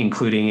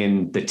including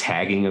in the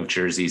tagging of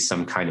jerseys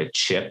some kind of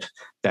chip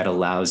that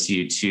allows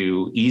you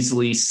to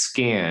easily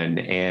scan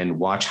and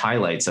watch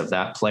highlights of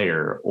that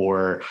player.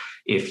 Or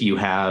if you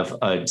have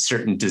a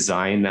certain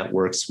design that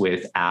works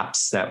with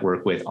apps that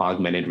work with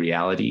augmented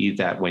reality,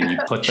 that when you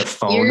put the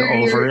phone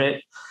over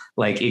it,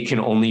 like, it can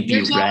only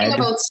be read.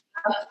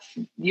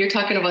 You're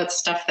talking about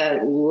stuff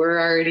that we're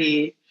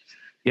already.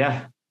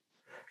 Yeah.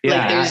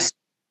 Yeah. Like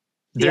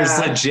there's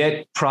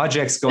legit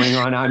projects going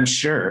on, I'm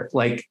sure.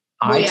 Like,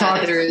 I'm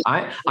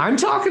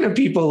talking to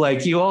people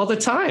like you all the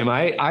time.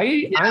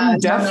 I'm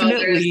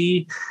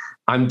definitely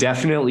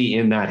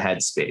in that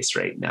headspace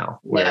right now.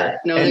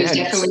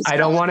 I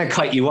don't want to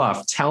cut you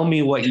off. Tell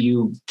me what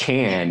you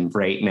can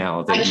right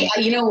now.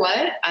 You know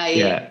what?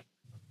 I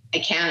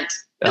can't.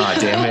 Oh,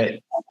 damn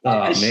it.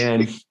 Oh,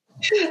 man.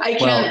 I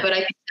can't, but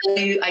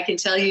I can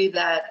tell you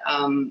that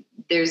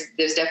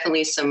there's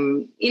definitely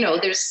some,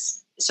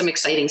 there's some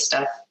exciting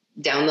stuff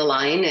down the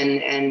line,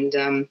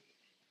 and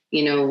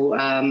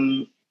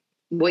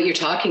what you're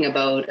talking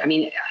about, I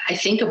mean, I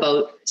think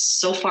about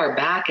so far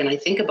back, and I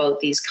think about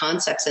these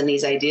concepts and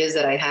these ideas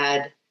that I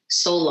had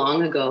so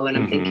long ago. And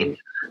I'm thinking,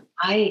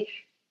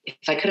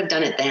 if I could have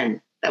done it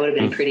then, that would have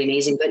been pretty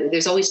amazing. But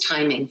there's always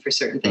timing for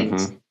certain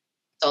things.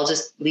 So I'll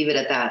just leave it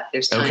at that.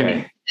 There's timing.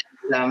 Okay.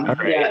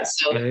 Right. Yeah.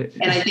 So,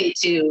 and I think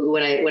too,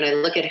 when I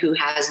look at who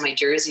has my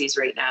jerseys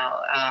right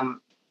now,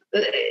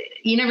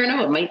 you never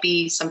know. It might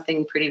be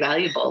something pretty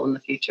valuable in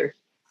the future.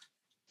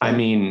 I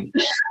mean,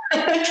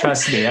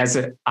 trust me,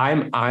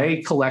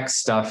 I collect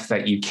stuff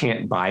that you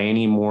can't buy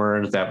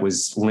anymore, that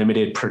was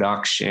limited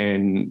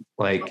production.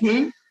 Like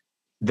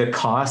the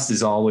cost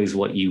is always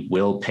what you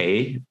will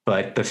pay,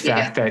 but the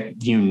fact that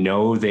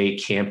they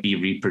can't be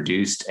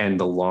reproduced, and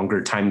the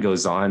longer time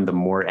goes on, the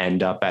more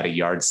end up at a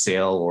yard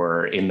sale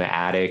or in the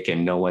attic,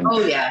 and no one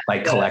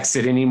collects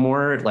it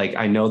anymore. Like,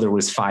 I know there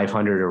was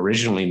 500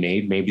 originally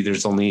made. Maybe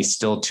there's only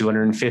still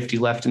 250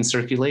 left in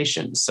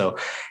circulation. So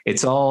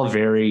it's all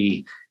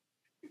very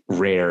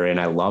rare, and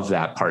I love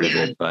that part of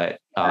it. But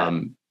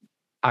I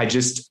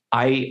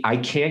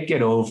can't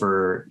get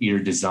over your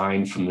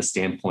design from the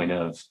standpoint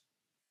of,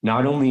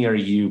 not only are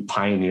you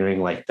pioneering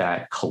like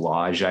that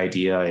collage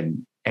idea,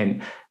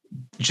 and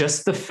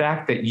just the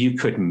fact that you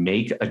could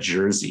make a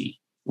jersey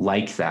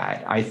like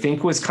that, I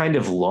think was kind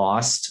of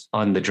lost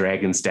on the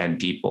Dragon's Den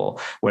people,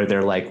 where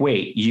they're like,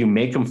 wait, you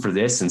make them for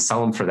this and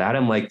sell them for that?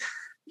 I'm like,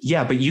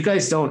 yeah, but you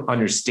guys don't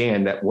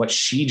understand that what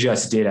she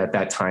just did at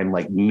that time,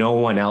 like no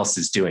one else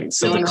is doing.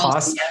 So the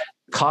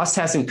cost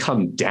hasn't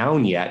come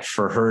down yet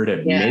for her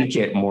to make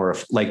it more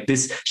like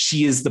this.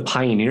 She is the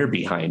pioneer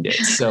behind it.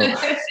 So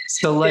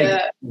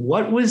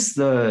what was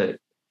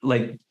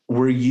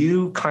were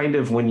you kind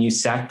of, when you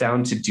sat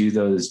down to do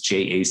those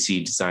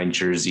JAC design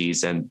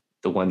jerseys and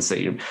the ones that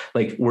you're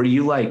like, were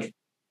you like,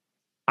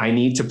 I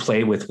need to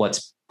play with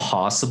what's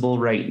possible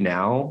right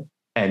now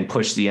and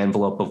push the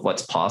envelope of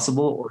what's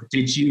possible? Or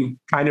did you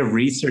kind of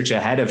research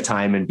ahead of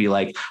time and be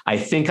like, I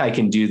think I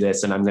can do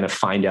this, and I'm going to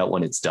find out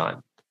when it's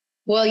done?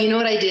 Well, you know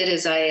what I did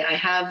is I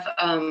have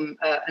an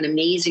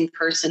amazing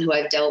person who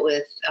I've dealt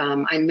with.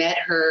 I met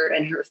her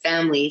and her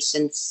family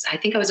since I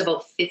think I was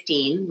about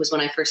 15 was when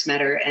I first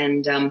met her.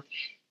 And her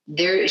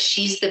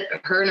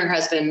and her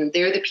husband,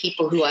 they're the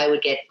people who I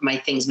would get my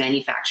things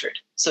manufactured.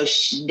 So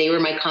they were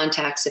my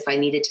contacts if I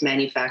needed to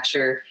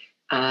manufacture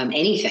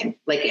anything.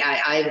 Like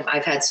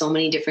I've had so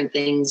many different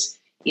things,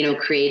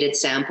 created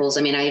samples.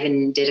 I mean, I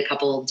even did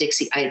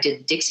I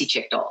did Dixie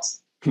Chick dolls.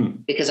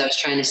 Because I was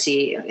trying to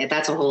see,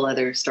 that's a whole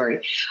other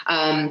story.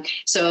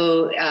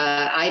 So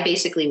I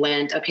basically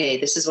went, okay,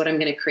 this is what I'm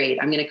going to create.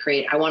 I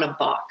want a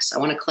box. I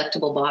want a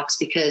collectible box,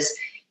 because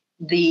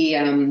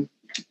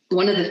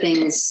one of the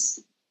things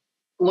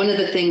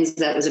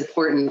that was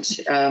important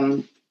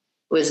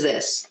was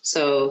this.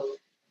 So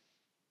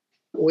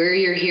wear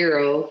your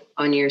hero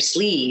on your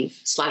sleeve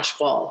 /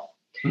 wall.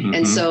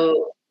 And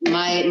so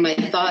my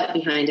thought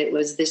behind it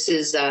was, this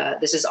is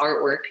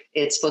artwork.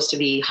 It's supposed to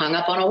be hung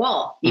up on a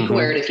wall. You can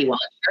wear it if you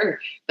want,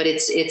 sure, but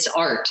it's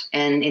art.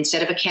 And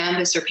instead of a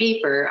canvas or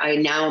paper,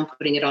 I'm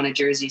putting it on a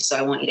jersey. So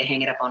I want you to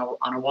hang it up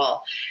on a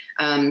wall.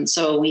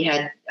 So we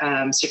had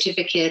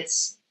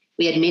certificates.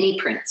 We had mini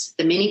prints.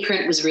 The mini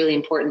print was really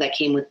important. That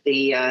came with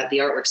the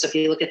artwork. So if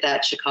you look at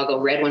that Chicago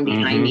red one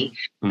behind me,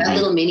 that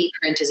little mini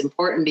print is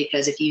important,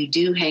 because if you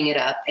do hang it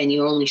up and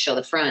you only show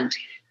the front,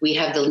 we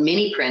have the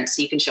mini print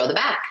so you can show the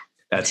back.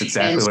 That's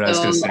exactly what I was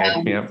going to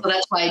say. So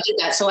that's why I did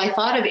that. So I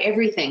thought of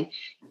everything.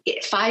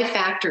 5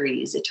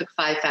 factories. It took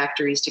 5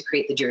 factories to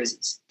create the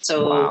jerseys.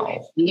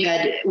 So we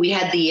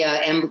had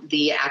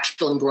the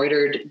actual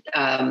embroidered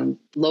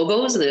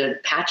logos, the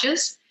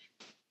patches.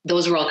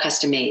 Those were all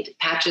custom made.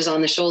 Patches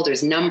on the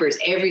shoulders, numbers,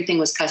 everything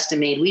was custom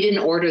made. We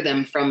didn't order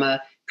them from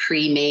a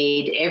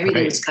pre-made.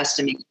 Everything was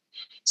custom made.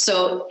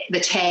 So the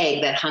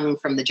tag that hung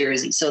from the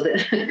jersey. So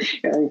let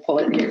me pull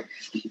it here.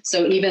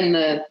 So even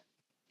the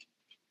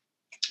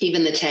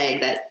tag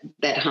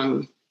that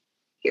hung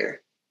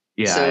here.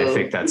 Yeah, so I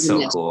think that's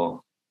so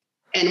cool.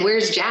 And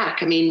where's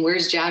Jack?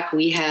 Where's Jack?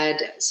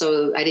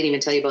 So I didn't even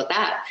tell you about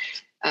that.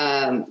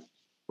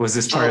 Was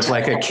this part of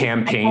like a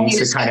campaign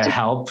to kind of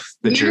help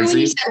the jersey? When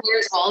you said,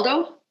 where's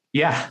Waldo?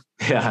 Yeah.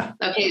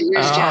 Okay,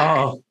 where's Jack?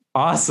 Oh,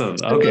 awesome.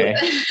 Okay.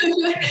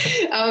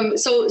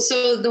 So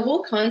the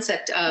whole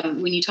concept,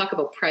 when you talk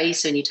about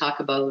price and you talk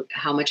about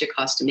how much it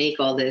costs to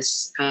make all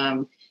this,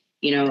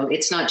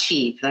 it's not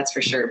cheap, that's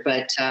for sure,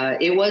 but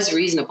it was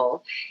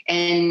reasonable.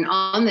 And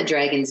on the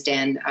Dragon's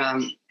Den,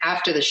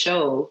 after the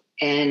show,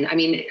 and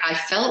I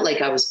felt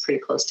like I was pretty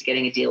close to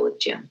getting a deal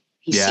with Jim.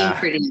 He seemed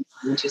pretty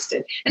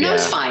interested, and that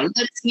was fine.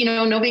 That's,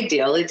 no big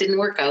deal. It didn't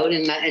work out,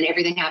 and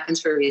everything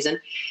happens for a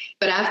reason.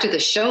 But after the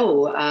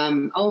show,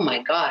 oh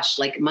my gosh,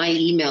 like my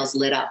emails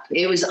lit up.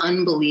 It was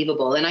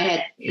unbelievable. And I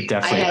had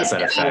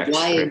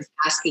wives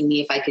asking me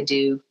if I could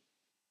do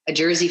a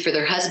jersey for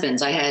their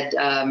husbands. I had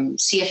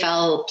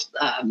CFL,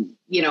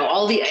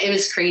 it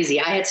was crazy.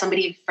 I had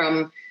somebody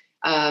from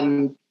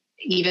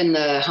even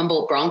the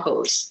Humboldt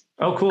Broncos.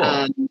 Oh, cool.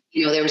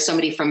 There was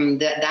somebody from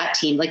that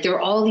team. Like, there were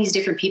all these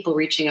different people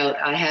reaching out.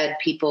 I had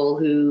people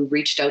who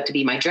reached out to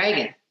be my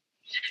dragon.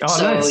 Oh,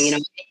 so,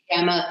 nice.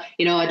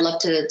 I'd love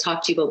to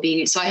talk to you about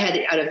being, so I had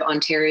out of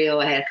Ontario,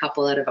 I had a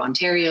couple out of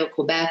Ontario,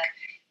 Quebec.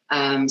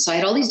 So I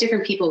had all these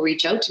different people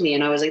reach out to me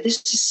and I was like,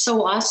 this is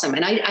so awesome.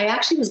 And I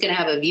actually was going to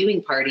have a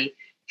viewing party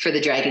for the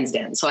Dragon's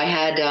Den. So I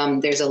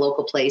had, there's a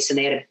local place and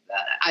they had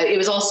it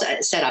was all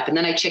set up, and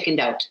then I chickened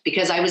out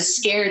because I was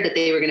scared that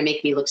they were going to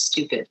make me look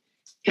stupid.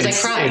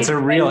 Because I cried.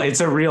 It's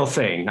a real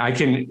thing. I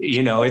can,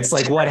 it's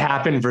like what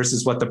happened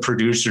versus what the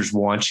producers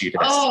want you to.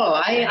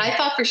 I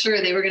thought for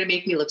sure they were going to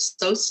make me look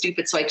so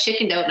stupid. So I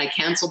chickened out and I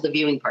canceled the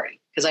viewing party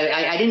because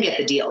I didn't get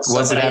the deal. So,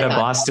 was it at a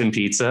Boston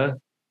Pizza?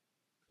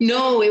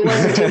 No, it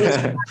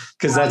wasn't.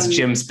 Because that's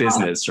Jim's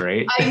business,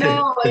 right? I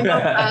know.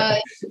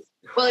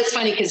 Well, it's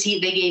funny because they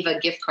gave a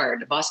gift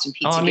card, a Boston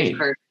Pizza gift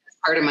card, as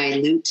part of my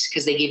loot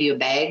because they give you a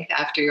bag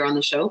after you're on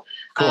the show.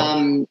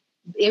 Cool.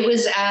 It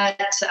was at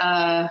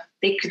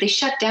they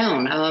shut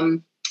down.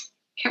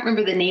 Can't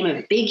remember the name of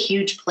it. Big,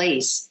 huge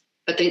place,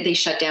 but they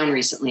shut down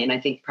recently, and I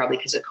think probably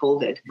because of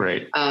COVID.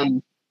 Right.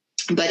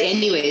 But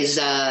anyways,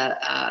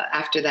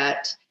 after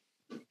that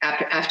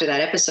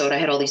episode, I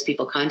had all these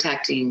people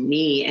contacting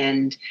me,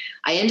 and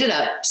I ended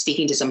up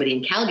speaking to somebody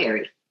in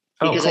Calgary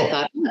because I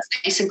thought, that's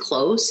nice and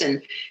close,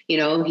 and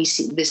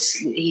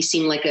he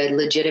seemed like a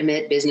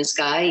legitimate business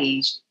guy.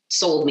 He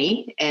sold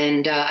me,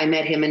 and I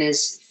met him and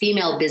his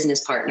female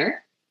business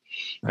partner.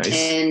 Nice.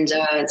 And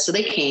so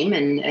they came,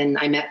 and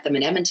I met them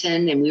in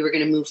Edmonton, and we were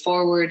going to move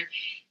forward.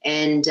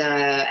 And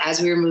as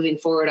we were moving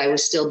forward, I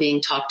was still being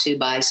talked to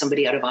by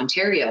somebody out of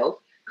Ontario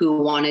who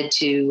wanted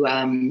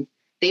to.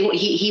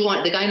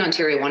 The guy in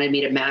Ontario wanted me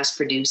to mass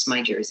produce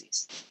my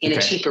jerseys in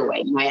a cheaper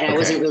way, and I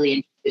wasn't really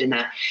interested in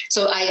that.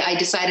 So I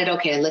decided,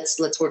 okay, let's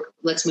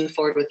move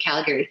forward with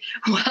Calgary.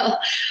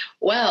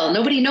 Well,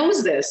 nobody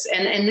knows this,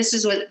 and this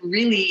is what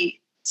really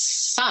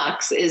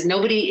sucks is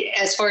nobody,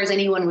 as far as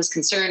anyone was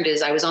concerned,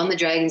 is I was on the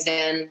Dragon's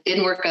Den,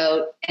 didn't work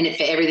out, and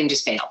everything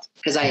just failed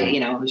because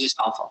it was just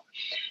awful.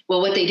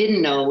 Well, what they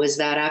didn't know was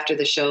that after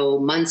the show,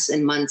 months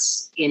and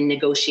months in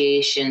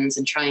negotiations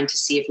and trying to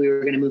see if we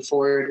were going to move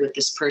forward with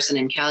this person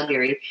in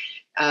Calgary,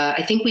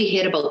 I think we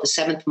hit about the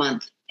 7th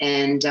month.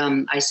 And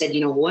I said,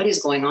 what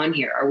is going on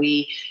here? Are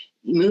we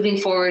moving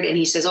forward? And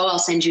he says, I'll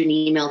send you an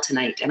email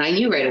tonight. And I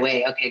knew right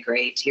away, okay,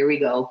 great, here we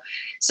go.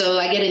 So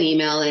I get an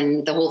email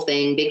and the whole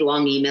thing, big,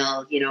 long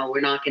email, we're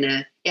not going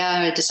to,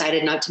 I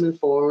decided not to move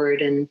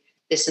forward and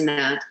this and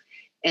that.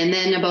 And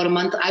then about a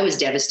month, I was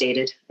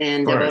devastated.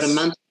 And about a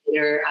month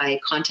later, I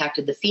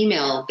contacted the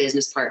female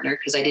business partner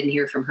because I didn't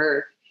hear from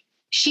her.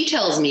 She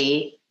tells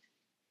me,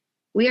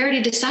 he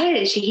already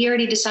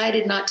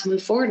decided not to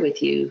move forward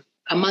with you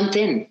a month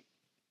in.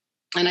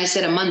 And I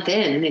said, a month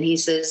in? And she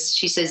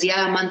says,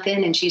 yeah, a month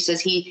in. And she says,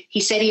 he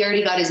said he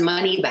already got his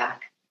money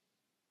back.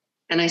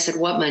 And I said,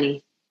 what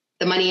money?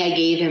 The money I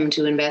gave him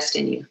to invest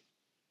in you.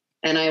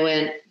 And I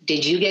went,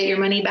 did you get your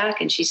money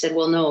back? And she said,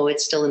 well, no,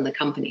 it's still in the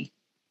company.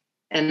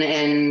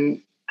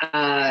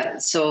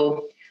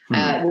 So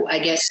I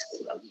guess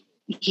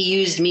he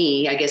used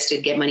me,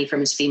 to get money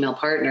from his female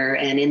partner.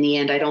 And in the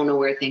end, I don't know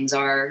where things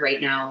are right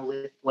now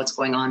with what's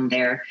going on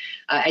there.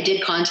 I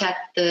did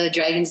contact the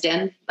Dragon's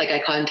Den.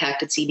 I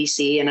contacted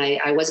CBC, and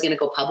I was going to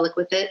go public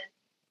with it.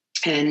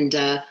 And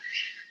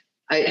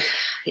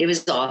it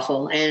was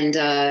awful. And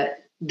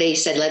they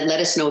said, let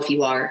us know if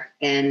you are.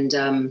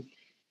 And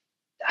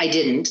I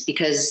didn't,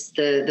 because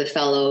the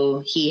fellow,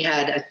 he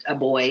had a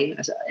boy,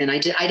 and I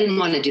didn't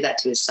want to do that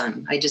to his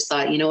son. I just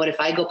thought, what, if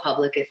I go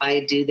public, if I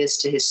do this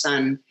to his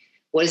son,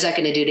 what is that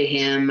going to do to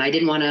him? I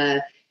just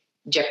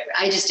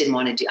didn't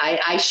want to do.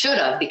 I should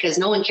have, because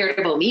no one cared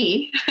about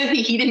me.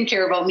 He didn't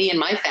care about me and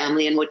my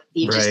family and what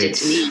he just did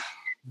to me.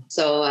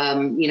 So, I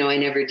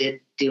never did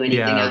do anything.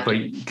 Yeah,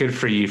 but good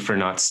for you for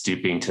not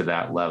stooping to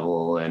that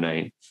level. And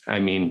I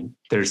mean,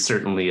 there's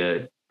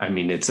certainly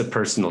it's a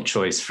personal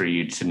choice for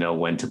you to know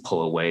when to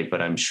pull away,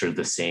 but I'm sure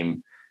the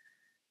same.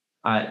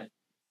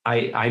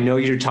 I know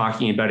you're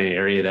talking about an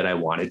area that I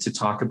wanted to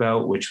talk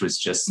about, which was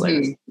just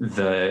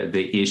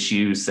the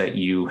issues that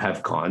you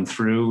have gone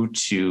through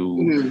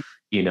to,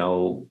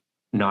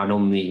 not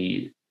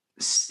only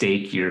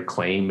stake your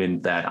claim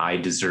in that I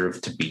deserve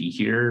to be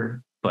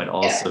here, but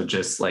also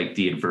just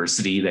the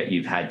adversity that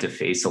you've had to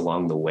face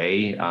along the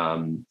way.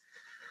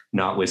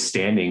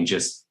 Notwithstanding,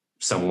 just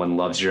someone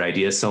loves your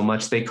idea so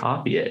much they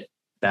copy it.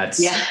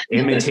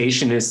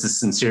 Imitation is the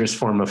sincerest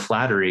form of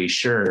flattery,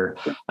 sure,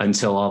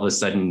 until all of a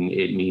sudden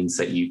it means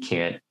that you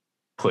can't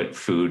put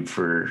food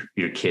for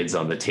your kids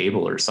on the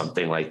table or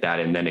something like that.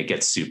 And then it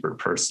gets super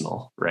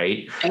personal,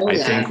 right? I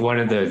think one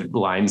of the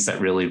lines that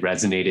really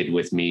resonated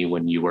with me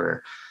when you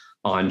were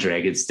on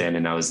Dragon's Den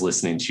and I was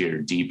listening to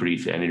your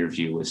debrief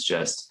interview was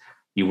just,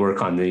 you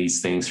work on these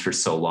things for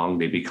so long,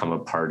 they become a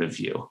part of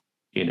you,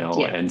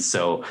 And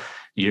so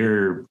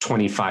you're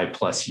 25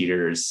 plus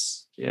years.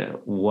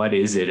 What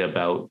is it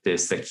about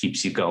this that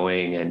keeps you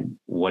going, and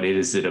what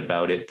is it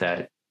about it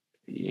that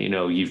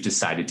you've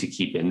decided to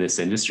keep in this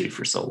industry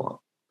for so long?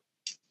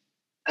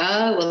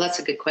 Well, that's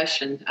a good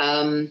question.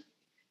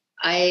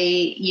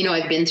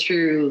 I've been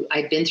through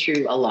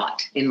a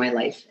lot in my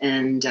life,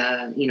 and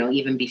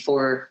even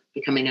before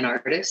becoming an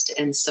artist.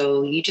 And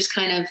so you just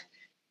kind of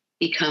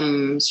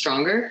become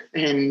stronger,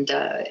 and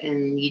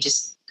you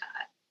just,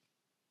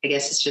 I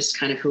guess it's just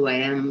kind of who I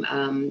am.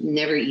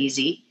 Never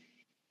easy.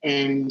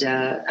 And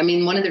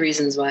one of the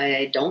reasons why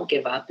I don't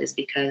give up is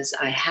because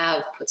I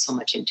have put so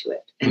much into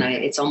it, and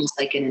it's almost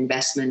like an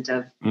investment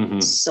of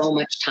so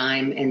much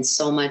time and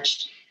so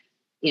much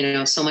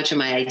of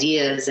my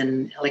ideas,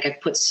 and like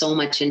I've put so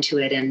much into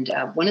it. And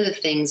one of the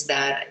things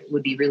that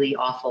would be really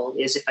awful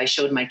is if I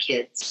showed my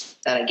kids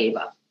that I gave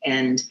up.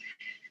 And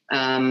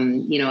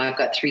I've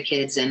got 3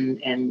 kids,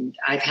 and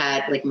I've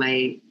had, like,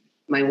 my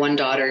one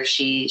daughter,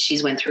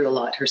 she's went through a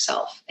lot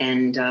herself,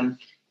 and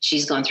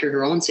she's gone through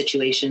her own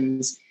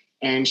situations,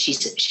 and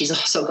she's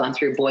also gone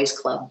through boys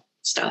club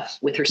stuff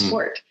with her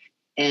sport,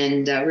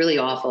 and really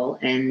awful.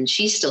 And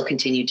she's still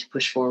continued to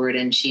push forward,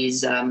 and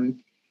she's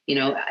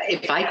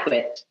if I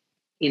quit,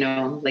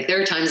 like,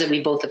 there are times that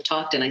we both have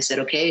talked, and I said,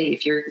 okay,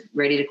 if you're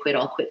ready to quit,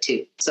 I'll quit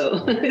too.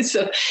 So,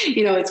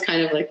 it's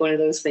kind of like one of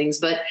those things.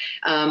 But,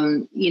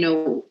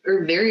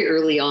 very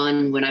early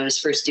on, when I was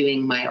first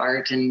doing my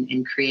art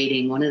and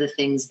creating, one of the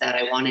things that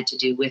I wanted to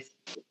do with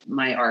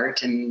my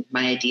art and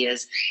my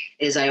ideas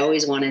is I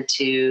always wanted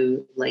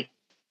to, like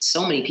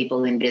so many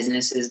people in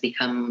businesses,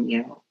 become,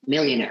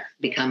 millionaire,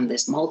 become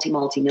this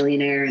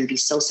multi-millionaire and be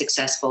so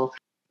successful.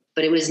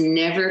 But it was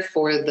never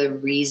for the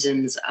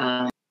reasons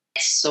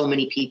so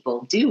many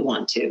people do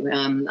want to.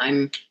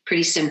 I'm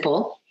pretty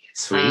simple.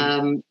 Sweet.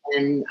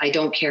 And I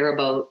don't care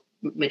about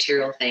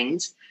material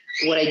things.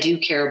 What I do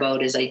care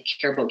about is I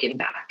care about giving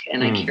back,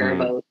 and I care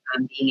about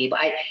being able,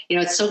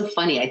 it's so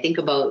funny. I think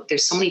about,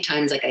 there's so many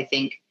times, like, I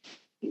think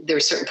there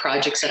are certain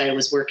projects that I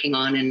was working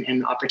on,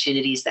 and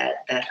opportunities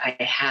that I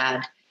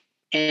had.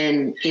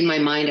 And in my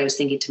mind, I was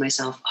thinking to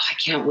myself, I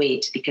can't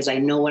wait, because I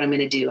know what I'm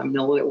going to do. I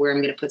know where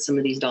I'm going to put some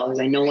of these dollars.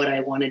 I know what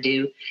I want to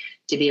do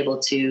to be able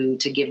to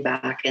give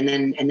back. And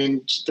then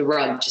the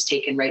rug just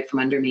taken right from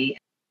under me.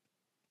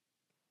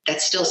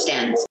 That still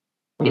stands.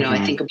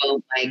 I think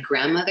about my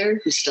grandmother,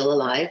 who's still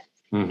alive,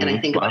 and I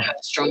think about how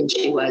strong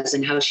she was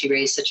and how she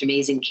raised such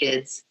amazing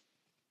kids.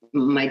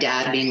 My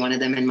dad being one of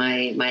them, and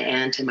my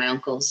aunt and my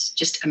uncles,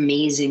 just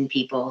amazing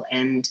people.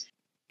 And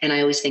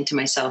I always think to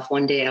myself,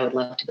 one day I would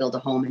love to build a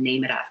home and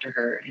name it after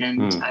her.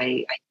 And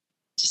I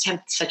just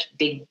have such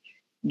big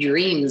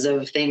dreams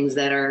of things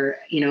that are,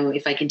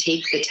 if I can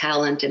take the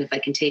talent, and if I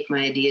can take my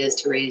ideas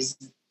to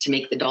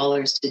make the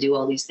dollars to do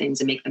all these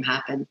things and make them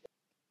happen.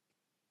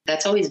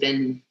 That's always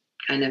been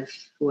kind of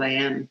who I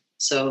am.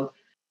 So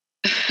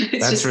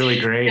that's really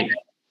great.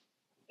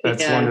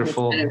 That's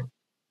wonderful.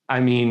 I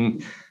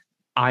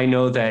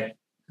know that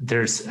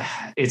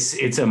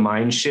it's a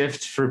mind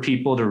shift for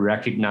people to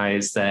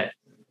recognize that.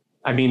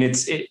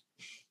 It's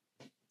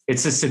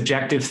a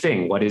subjective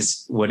thing. What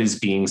is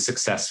being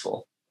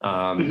successful?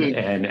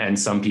 And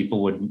some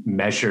people would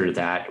measure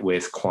that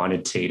with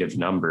quantitative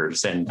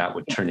numbers, and that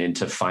would turn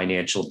into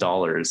financial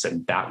dollars,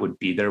 and that would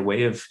be their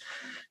way of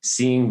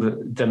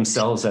seeing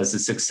themselves as a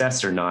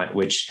success or not,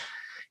 which,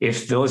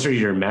 if those are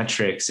your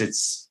metrics,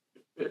 it's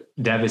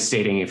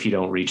devastating if you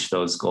don't reach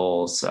those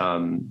goals.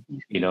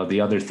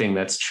 The other thing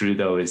that's true,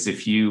 though, is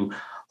if you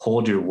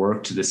hold your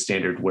work to the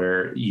standard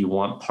where you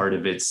want part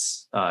of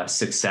its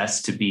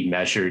success to be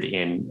measured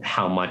in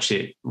how much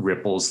it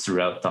ripples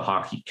throughout the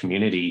hockey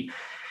community,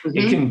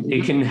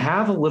 it can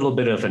have a little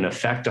bit of an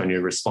effect on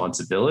your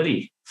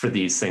responsibility for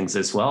these things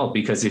as well.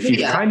 Because if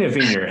you've kind of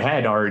in your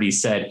head already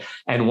said,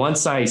 and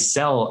once I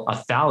sell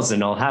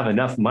 1,000, I'll have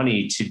enough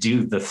money to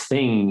do the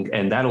thing,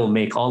 and that'll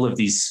make all of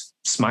these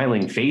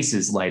smiling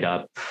faces light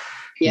up.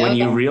 Yeah. When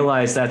you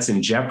realize that's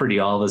in jeopardy,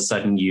 all of a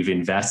sudden you've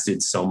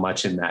invested so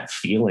much in that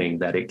feeling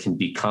that it can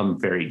become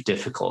very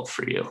difficult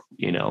for you,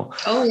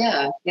 Oh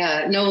yeah.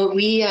 Yeah. No,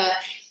 we,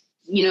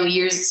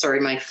 years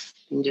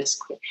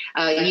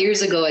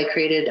ago, I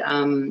created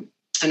an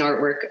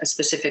artwork, a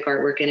specific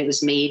artwork, and it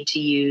was made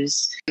to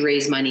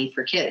raise money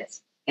for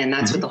kids. And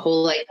that's what the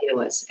whole idea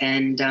was.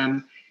 And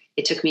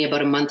it took me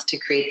about a month to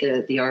create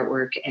the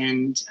artwork,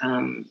 and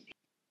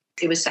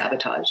it was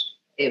sabotaged.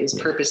 It was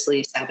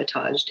purposely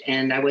sabotaged,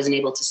 and I wasn't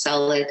able to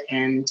sell it.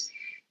 And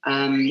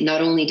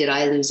not only did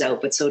I lose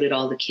out, but so did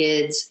all the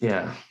kids.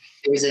 Yeah.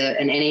 There was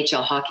an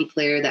NHL hockey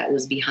player that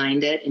was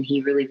behind it, and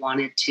he really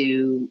wanted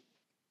to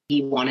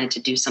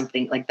do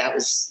something like that.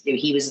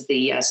 He was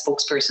the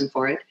spokesperson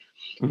for it.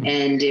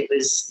 And it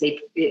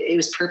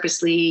was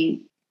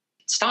purposely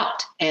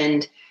stopped.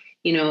 And,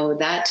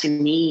 that to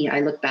me, I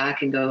look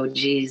back and go,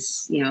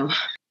 geez,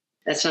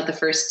 that's not the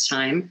first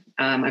time.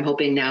 I'm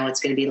hoping now it's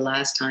going to be the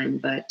last time,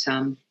 but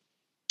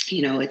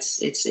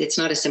it's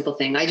not a simple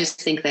thing. I just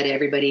think that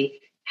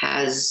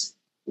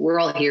we're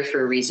all here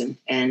for a reason.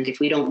 And if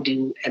we don't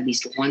do at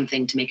least one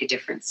thing to make a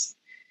difference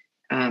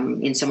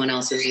in someone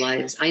else's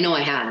lives, I know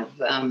I have,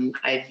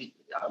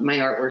 my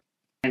artwork,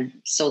 I'm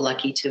so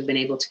lucky to have been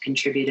able to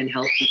contribute and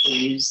help people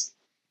use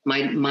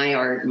my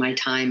art, my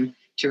time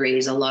to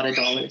raise a lot of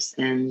dollars.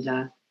 And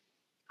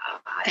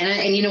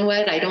you know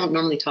what? I don't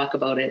normally talk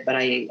about it, but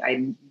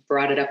I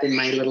brought it up in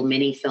my little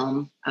mini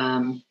film.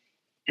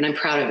 And I'm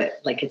proud of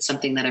it. Like, it's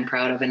something that I'm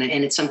proud of. And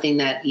it's something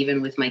that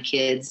even with my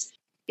kids,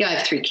 I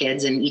have 3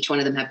 kids, and each one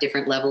of them have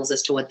different levels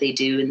as to what they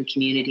do in the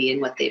community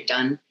and what they've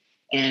done.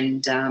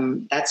 And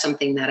that's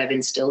something that I've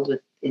instilled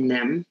in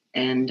them.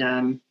 And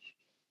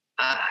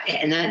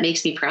that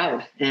makes me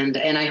proud. And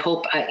I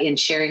hope in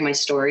sharing my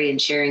story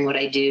and sharing what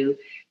I do,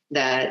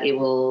 that it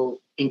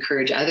will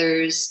encourage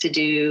others to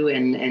do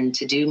and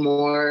to do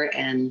more.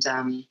 And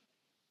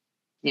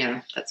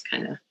that's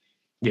kind of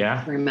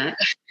where I'm at.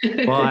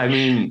 Well, I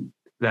mean,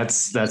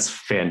 that's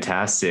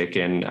fantastic.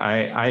 And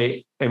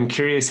I am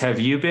curious, have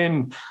you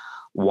been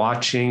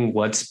watching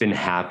what's been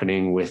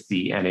happening with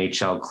the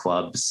NHL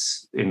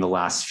clubs in the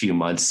last few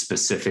months,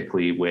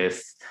 specifically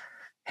with,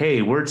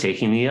 hey, we're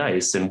taking the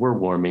ice and we're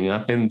warming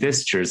up in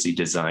this jersey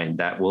design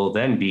that will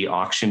then be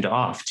auctioned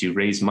off to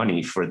raise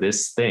money for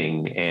this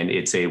thing. And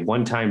it's a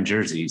one-time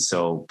jersey.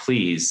 So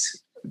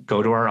please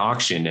go to our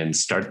auction and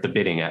start the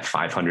bidding at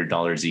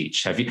 $500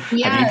 each. Have you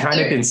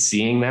kind of been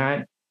seeing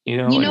that?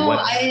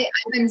 I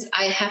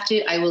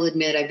will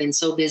admit, I've been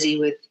so busy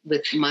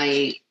with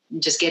my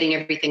just getting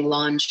everything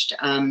launched.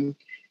 I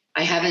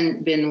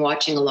haven't been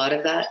watching a lot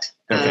of that.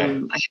 Okay. I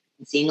haven't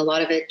been seeing a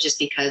lot of it just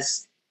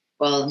because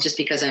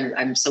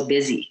I'm so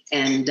busy,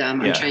 and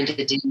I'm trying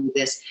to do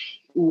this.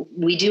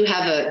 We do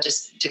have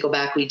just to go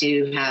back, we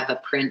do have a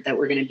print that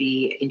we're going to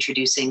be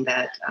introducing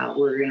that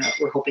we're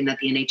hoping that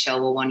the NHL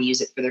will want to use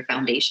it for their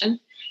foundation.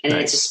 And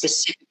It's a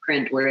specific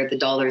print where the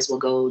dollars will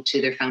go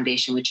to their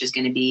foundation, which is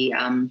going to be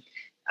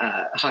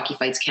Hockey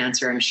Fights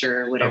Cancer, I'm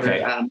sure,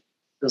 whatever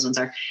those ones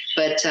are.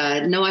 But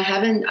no, I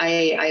haven't.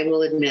 I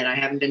will admit, I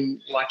haven't been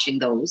watching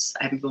those.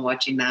 I haven't been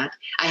watching that.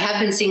 I have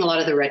been seeing a lot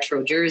of the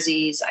retro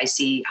jerseys.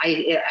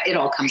 It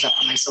all comes up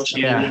on my social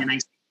media,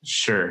 and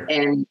sure.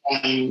 And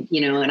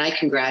and I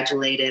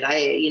congratulate it.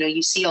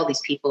 You see all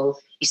these people,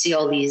 you see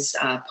all these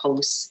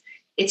posts.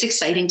 It's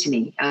exciting to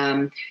me.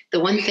 The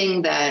one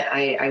thing that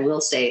I will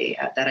say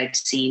that I've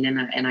seen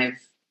and I've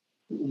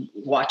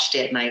watched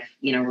it and I've,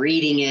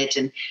 reading it,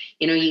 and,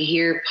 you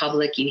hear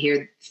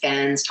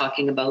fans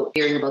hearing about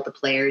the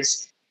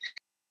players,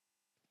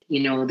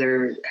 how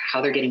they're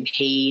getting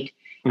paid.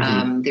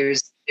 Mm-hmm.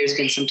 There's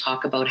been some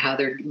talk about how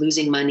they're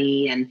losing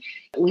money. And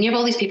when you have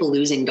all these people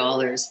losing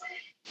dollars,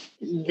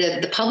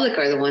 the public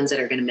are the ones that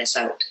are going to miss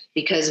out,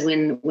 because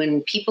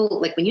when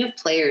people, like when you have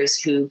players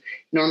who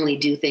normally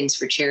do things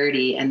for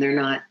charity and they're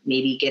not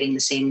maybe getting the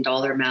same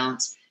dollar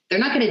amounts, they're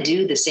not going to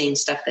do the same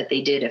stuff that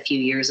they did a few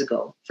years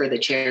ago for the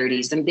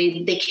charities, and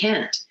they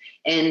can't.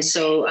 And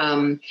so,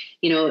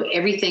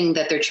 everything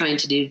that they're trying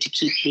to do to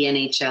keep the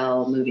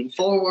NHL moving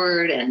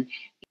forward and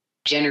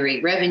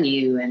generate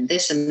revenue and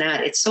this and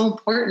that, it's so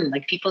important.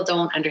 Like, people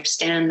don't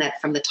understand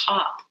that from the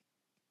top,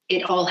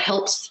 it all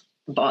helps.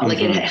 Like,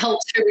 it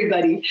helps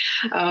everybody.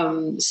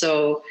 That's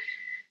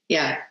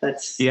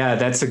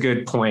a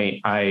good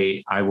point.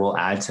 I will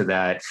add to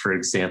that. For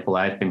example,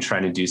 I've been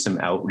trying to do some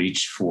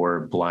outreach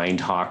for blind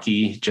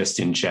hockey just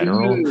in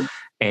general. Mm-hmm.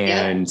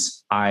 And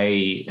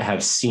I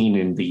have seen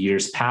in the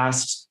years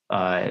past,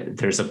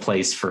 there's a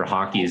place for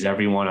Hockey Is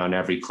Everyone on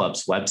every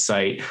club's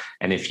website.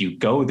 And if you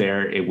go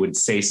there, it would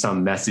say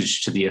some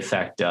message to the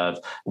effect of,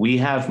 we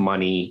have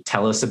money,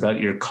 tell us about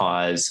your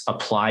cause,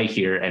 apply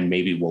here, and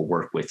maybe we'll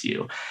work with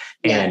you.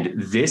 Yeah.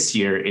 And this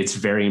year, it's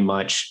very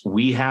much,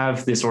 we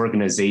have this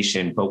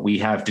organization, but we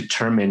have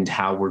determined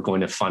how we're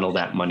going to funnel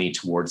that money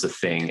towards a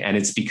thing. And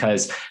it's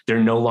because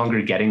they're no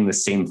longer getting the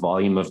same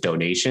volume of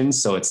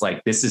donations. So it's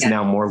like, this is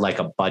now more like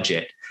a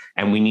budget.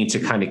 And we need to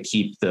kind of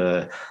keep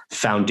the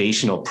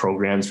foundational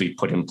programs we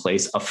put in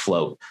place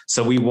afloat.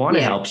 So we want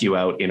to help you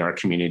out in our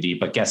community.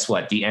 But guess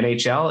what? The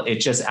NHL, it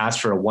just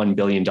asked for a $1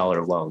 billion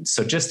loan.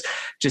 So just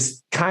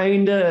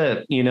kind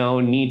of,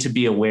 need to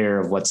be aware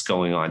of what's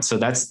going on. So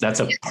that's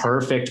a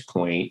perfect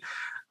point.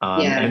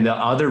 And the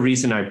other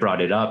reason I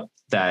brought it up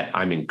that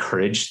I'm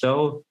encouraged,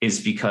 though,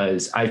 is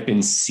because I've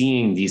been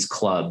seeing these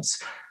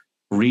clubs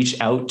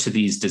reach out to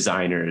these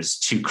designers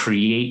to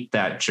create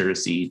that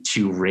jersey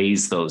to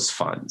raise those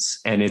funds.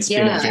 And it's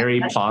been a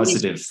very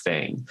positive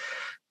thing.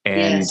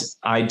 And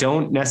I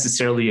don't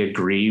necessarily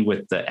agree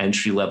with the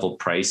entry level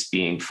price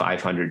being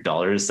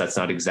 $500. That's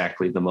not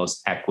exactly the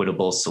most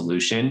equitable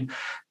solution.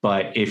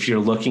 But if you're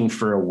looking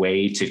for a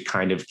way to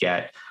kind of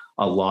get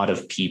a lot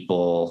of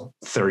people,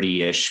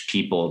 30-ish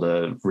people,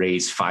 to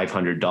raise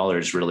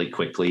 $500 really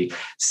quickly,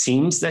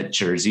 seems that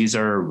jerseys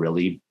are a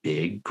really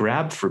big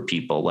grab for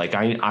people. Like,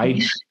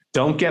 I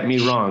don't get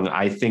me wrong.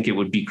 I think it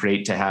would be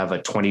great to have a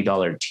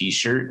 $20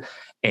 t-shirt,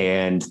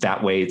 and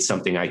that way it's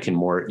something I can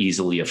more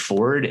easily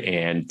afford.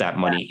 And that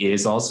money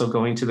is also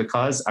going to the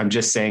cause. I'm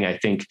just saying, I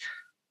think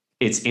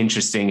it's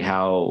interesting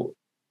how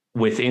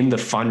within the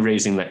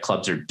fundraising that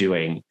clubs are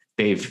doing,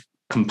 they've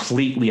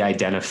completely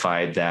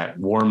identified that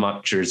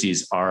warm-up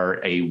jerseys are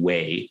a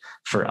way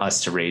for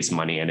us to raise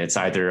money. And it's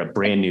either a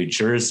brand new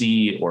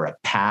jersey or a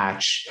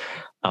patch.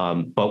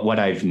 But what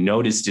I've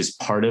noticed is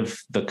part of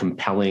the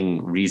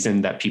compelling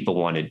reason that people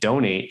want to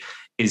donate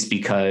is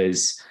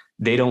because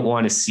they don't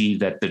want to see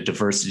that the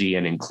diversity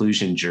and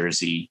inclusion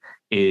jersey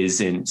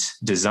isn't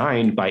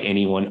designed by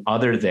anyone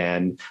other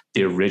than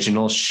the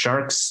original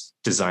Sharks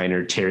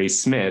designer, Terry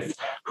Smith,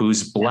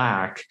 who's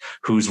Black,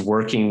 who's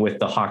working with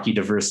the Hockey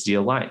Diversity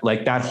Alliance.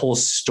 Like, that whole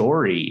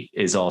story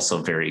is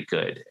also very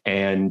good.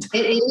 And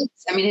it is,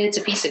 I mean, it's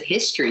a piece of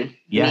history.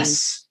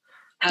 Yes.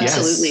 I mean,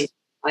 absolutely. Yes.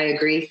 I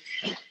agree.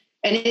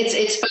 And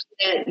it's fun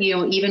that, you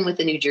know, even with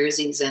the new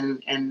jerseys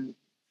and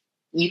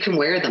you can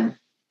wear them.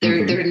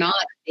 They're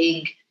not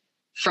big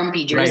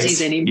frumpy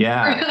jerseys anymore.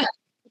 Yeah.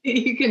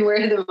 You can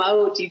wear them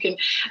out.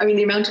 I mean,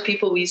 the amount of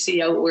people we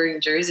see out wearing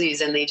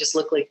jerseys and they just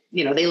look like,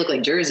 you know, they look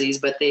like jerseys,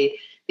 but they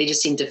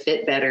just seem to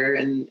fit better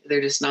and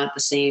they're just not the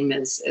same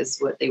as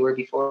what they were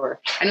before.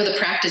 I know the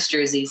practice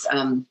jerseys,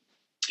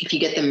 if you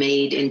get them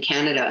made in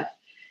Canada,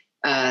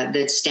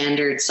 the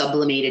standard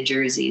sublimated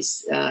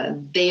jerseys,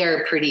 they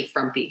are pretty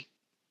frumpy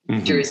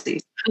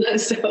jerseys.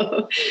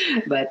 So,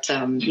 but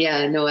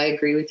yeah, no, I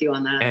agree with you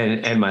on that.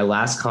 And my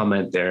last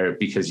comment there,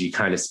 because you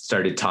kind of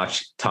started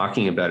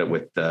talking about it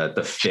with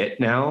the fit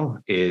now,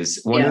 is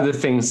one of the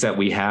things that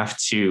we have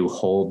to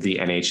hold the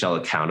NHL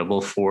accountable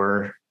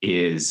for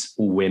is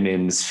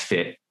women's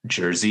fit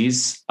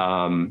jerseys.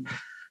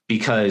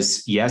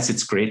 Because yes,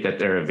 it's great that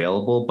they're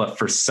available, but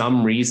for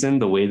some reason,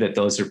 the way that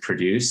those are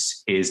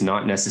produced is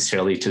not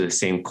necessarily to the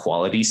same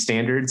quality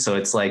standard. So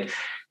it's like,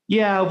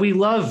 yeah, we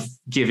love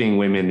giving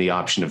women the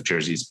option of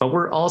jerseys, but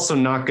we're also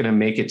not going to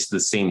make it to the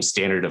same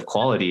standard of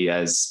quality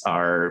as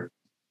our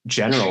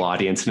general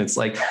audience. And it's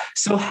like,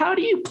 so how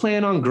do you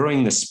plan on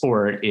growing the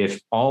sport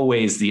if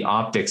always the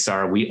optics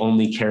are, we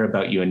only care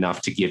about you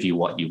enough to give you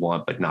what you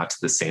want, but not to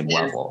the same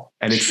level?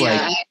 And it's like,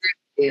 I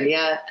agree.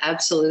 Yeah,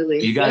 absolutely.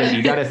 You got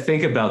to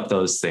think about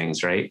those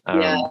things, right?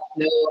 Yeah,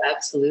 no,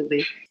 absolutely.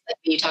 Like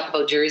when you talk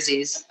about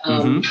jerseys,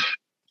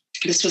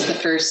 this was the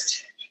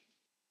first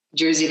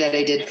jersey that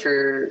I did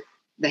for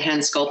the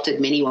hand sculpted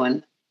mini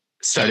one.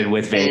 Started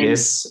with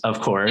Vegas, of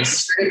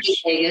course. Started with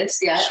Vegas,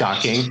 yeah.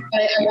 Shocking.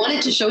 I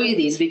wanted to show you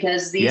these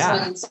because these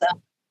ones.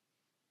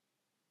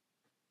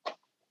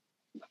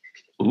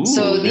 Ooh,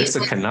 so there's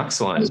a Canucks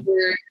one.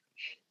 Were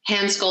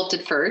hand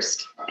sculpted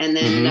first, and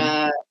then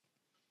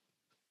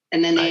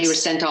they were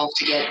sent off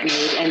to get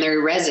made, and they're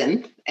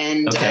resin,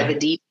 and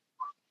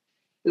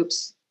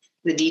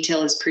the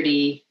detail is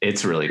pretty.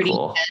 It's really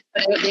cool.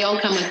 But they all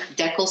come with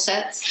decal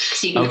sets,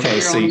 so you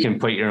can you can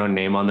put your own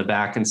name on the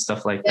back and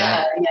stuff like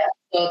that. Yeah.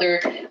 So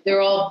they're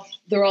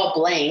all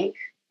blank.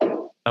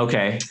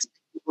 Okay.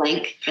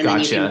 Blank, and then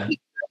you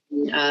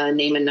can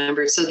name and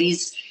number. So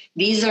these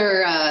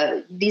were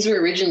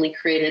originally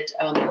created.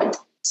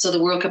 So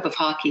the World Cup of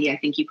Hockey, I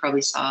think you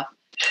probably saw.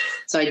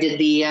 So I did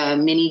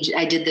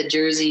the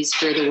jerseys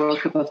for the World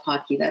Cup of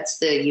Hockey. That's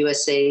the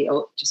USA.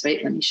 Oh, just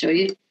wait, let me show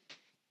you.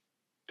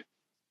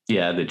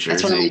 Yeah, the jersey.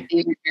 That's one of my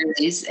favorite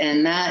jerseys.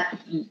 And that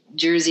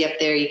jersey up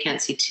there, you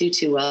can't see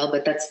too well,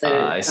 but that's the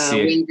I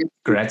see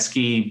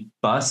Gretzky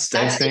bust,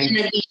 I think.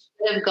 That he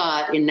should have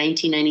got in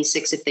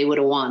 1996 if they would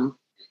have won.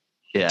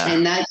 Yeah.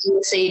 And that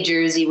USA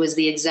jersey was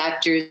the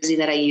exact jersey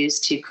that I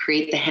used to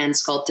create the hand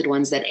sculpted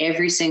ones that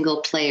every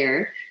single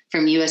player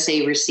from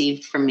USA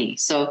received from me.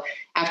 So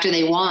after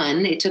they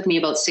won, it took me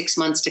about 6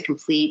 months to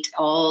complete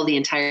all the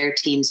entire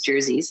team's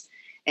jerseys.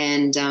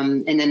 And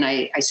then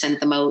I sent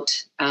them out.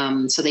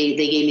 So they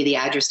gave me the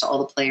address to all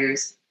the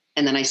players,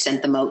 and then I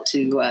sent them out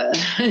to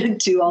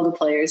all the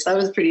players. That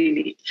was pretty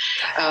neat.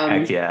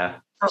 Heck yeah.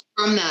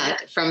 From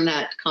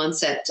that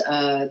concept,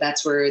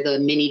 that's where the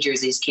mini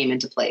jerseys came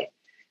into play.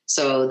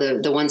 So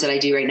the ones that I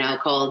do right now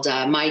called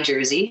My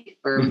Jersey,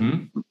 or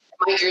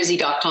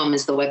myjersey.com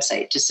is the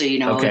website, just so you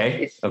know.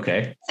 Okay.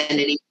 Send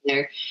it in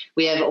there.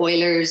 We have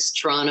Oilers,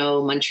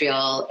 Toronto,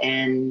 Montreal,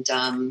 and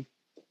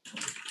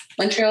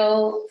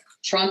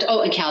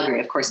Toronto, and Calgary,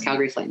 of course,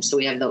 Calgary Flames. So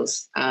we have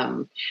those.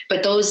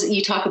 But those,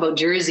 you talk about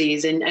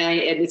jerseys, and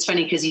it's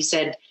funny because you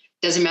said,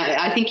 doesn't matter.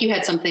 I think you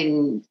had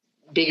something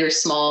big or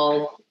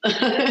small.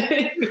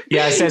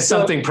 Yeah, I said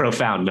something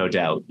profound, no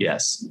doubt.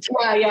 Yes.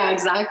 Yeah,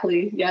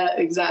 exactly. Yeah,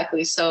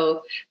 exactly.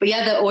 So, but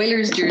yeah, the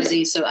Oilers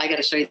jersey. So I got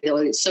to show you the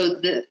Oilers. So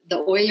the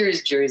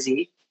Oilers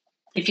jersey,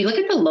 if you look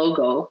at the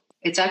logo,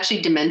 it's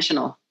actually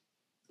dimensional.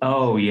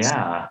 Oh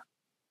yeah.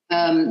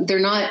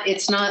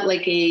 It's not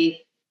like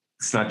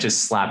it's not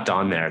just slapped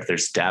on there.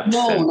 There's depth.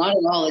 No, not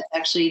at all. It's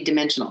actually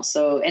dimensional.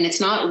 So, and it's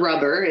not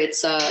rubber.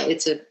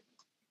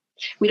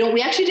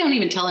 We actually don't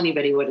even tell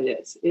anybody what it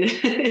is.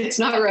 It's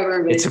not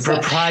rubber. But it's a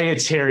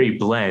proprietary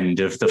blend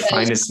of the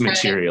finest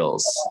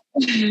materials.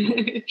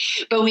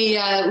 But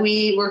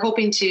we're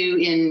hoping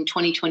to, in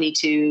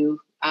 2022,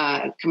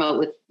 come out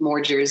with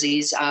more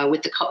jerseys.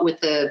 With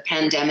the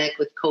pandemic,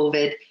 with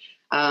COVID,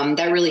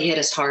 that really hit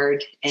us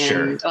hard,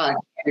 and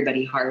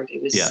everybody hard.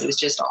 It was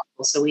just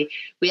awful. So we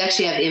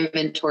actually have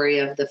inventory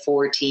of the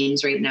 4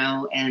 teams right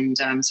now, and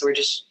so we're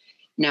just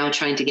now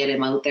trying to get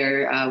them out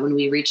there. When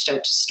we reached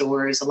out to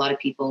stores, a lot of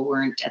people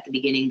weren't at the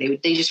beginning.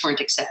 They just weren't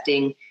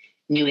accepting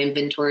new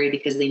inventory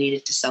because they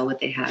needed to sell what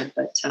they had.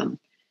 But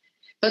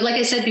like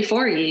I said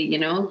before,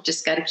 you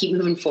just got to keep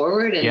moving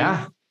forward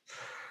and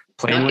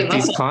playing with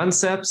these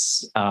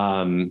concepts,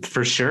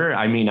 for sure.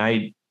 I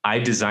mean, I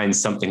designed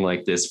something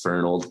like this for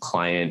an old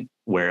client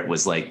where it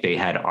was like they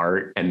had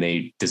art and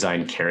they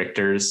designed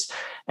characters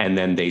and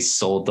then they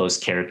sold those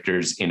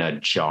characters in a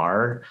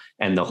jar.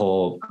 And the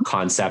whole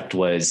concept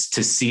was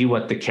to see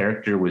what the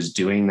character was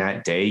doing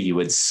that day. You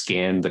would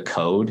scan the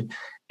code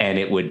and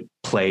it would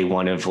play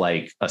one of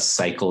like a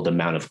cycled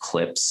amount of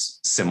clips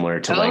similar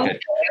to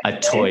like a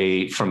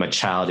toy from a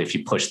child. If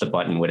you push the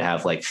button would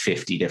have like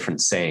 50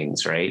 different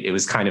sayings, right? It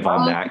was kind of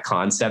on that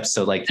concept.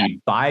 So like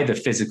you'd buy the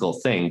physical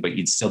thing, but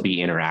you'd still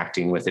be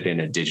interacting with it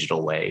in a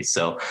digital way.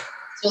 So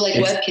like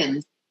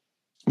Webkinz.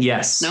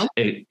 Yes, no?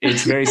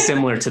 It's very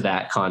similar to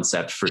that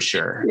concept for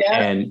sure. Yeah.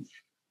 And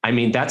I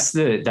mean, that's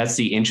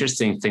the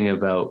interesting thing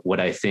about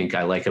what I think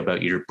I like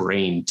about your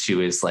brain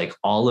too, is like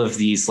all of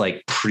these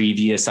like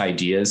previous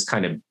ideas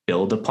kind of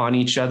build upon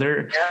each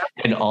other. Yeah.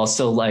 And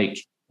also like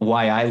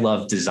why I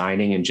love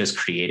designing and just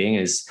creating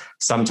is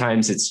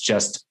sometimes it's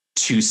just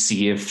to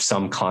see if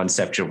some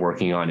concept you're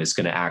working on is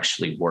going to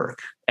actually work.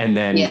 And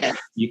then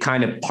you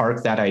kind of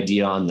park that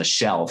idea on the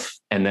shelf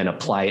and then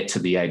apply it to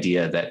the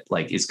idea that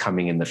like is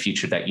coming in the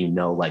future that,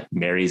 like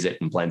marries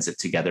it and blends it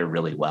together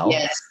really well.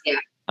 Yes. Yeah.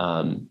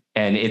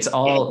 And it's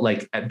all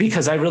like,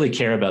 because I really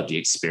care about the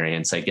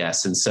experience, I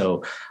guess. And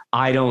so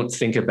I don't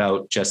think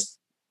about just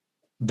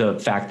the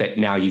fact that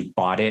now you've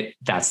bought it,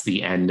 that's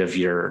the end of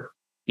your,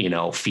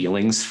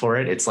 feelings for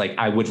it. It's like,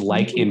 I would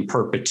like in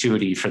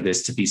perpetuity for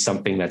this to be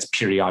something that's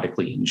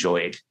periodically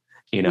enjoyed,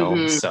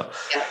 so,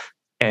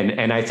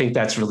 and I think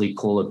that's really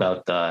cool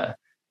about the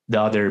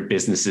other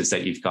businesses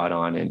that you've got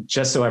on. And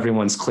just so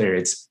everyone's clear,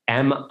 it's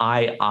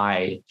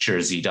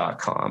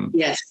miijersey.com.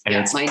 Yes. And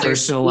it's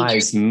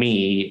personalized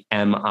me,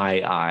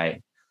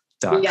 MII.com.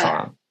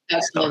 Yeah,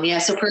 that's the one. Yeah.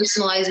 So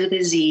personalized with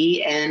a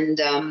Z and,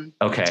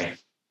 okay.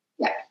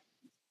 Yeah.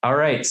 All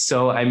right.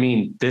 So, I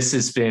mean, this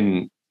has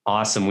been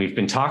awesome. We've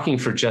been talking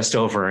for just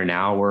over an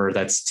hour.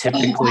 That's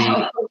typically,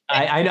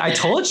 I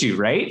told you,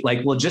 right?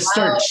 Like we'll just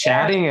start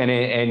chatting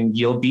and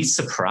you'll be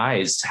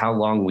surprised how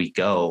long we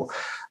go.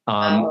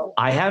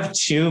 I have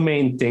two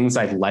main things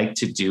I'd like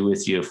to do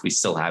with you if we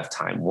still have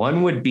time.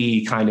 One would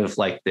be kind of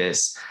like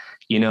this,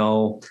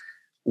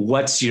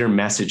 what's your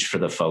message for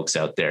the folks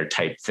out there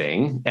type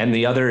thing. And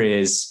the other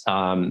is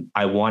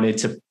I wanted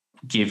to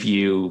give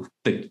you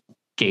the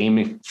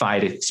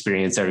gamified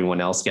experience everyone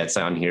else gets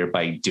on here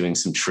by doing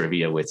some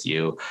trivia with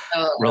you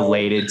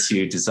related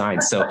to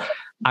design. So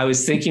I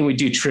was thinking we'd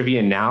do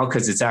trivia now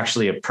because it's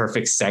actually a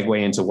perfect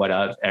segue into what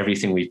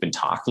everything we've been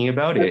talking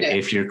about,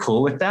 if you're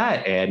cool with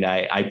that. And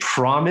I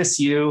promise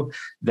you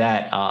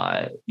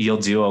that you'll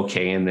do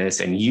okay in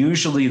this. And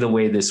usually the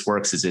way this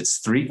works is it's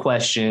 3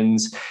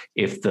 questions.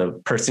 If the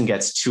person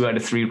gets 2 out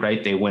of 3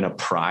 right, they win a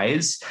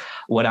prize.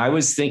 What I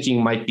was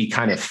thinking might be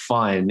kind of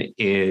fun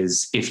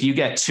is if you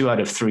get 2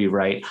 out of 3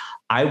 right,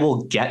 I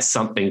will get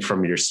something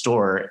from your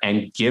store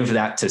and give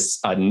that to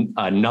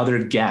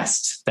another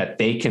guest that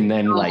they can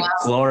then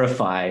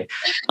glorify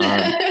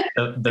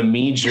the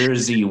Me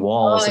Jersey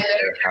walls of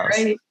their house.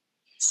 Right.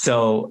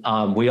 So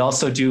we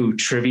also do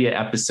trivia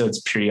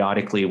episodes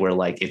periodically where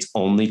like it's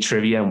only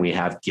trivia and we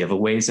have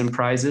giveaways and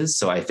prizes.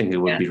 So I think it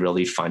would be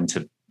really fun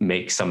to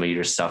make some of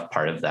your stuff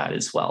part of that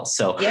as well.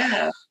 So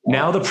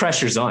now the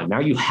pressure's on. Now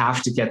you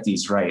have to get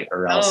these right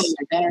or else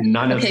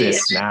none of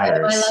this matters.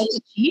 Am I allowed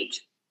to cheat?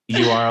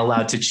 You are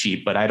allowed to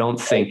cheat, but I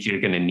don't think you're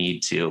going to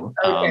need to.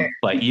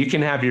 But you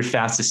can have your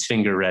fastest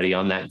finger ready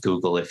on that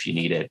Google if you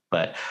need it.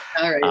 But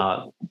all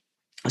right.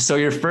 So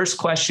your first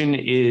question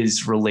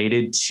is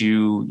related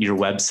to your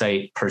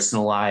website,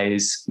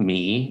 Personalize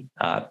Me,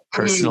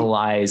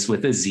 personalize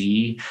with a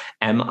Z,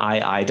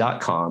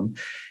 MII.com.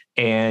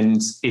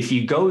 And if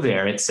you go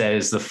there, it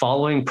says the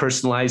following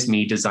Personalize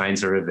Me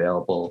designs are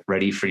available,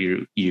 ready for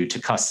you to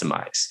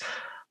customize.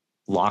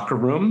 Locker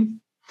room.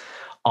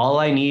 All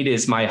I need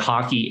is my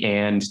hockey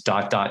and ...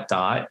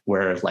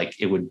 where like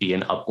it would be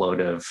an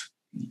upload of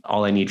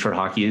all I need for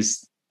hockey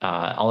is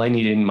all I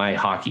need in my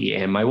hockey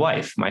and my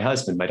wife, my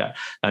husband, my dad.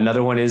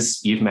 Another one is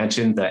you've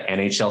mentioned the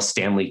NHL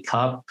Stanley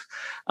Cup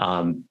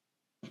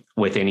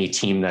with any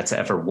team that's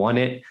ever won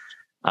it,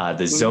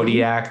 the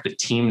Zodiac, the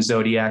team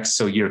Zodiac.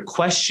 So your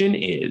question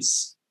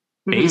is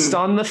based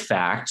on the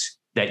fact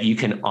that you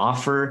can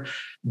offer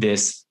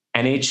this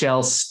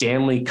NHL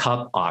Stanley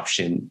Cup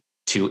option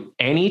to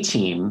any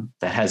team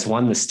that has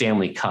won the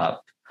Stanley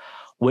Cup,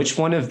 which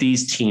one of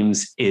these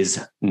teams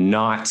is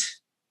not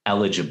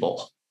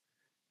eligible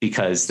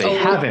because they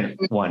haven't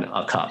won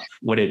a cup?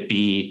 Would it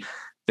be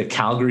the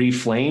Calgary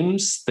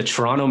Flames, the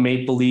Toronto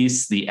Maple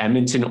Leafs, the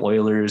Edmonton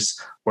Oilers,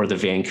 or the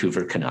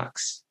Vancouver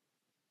Canucks?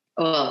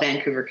 Oh,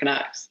 Vancouver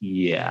Canucks.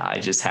 Yeah, I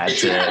just had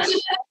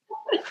to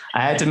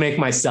I had to make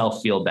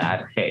myself feel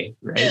bad. Hey,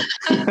 right?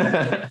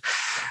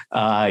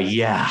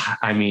 Yeah,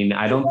 I mean,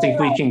 I don't think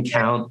we can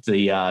count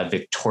the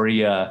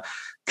Victoria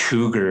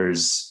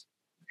Cougars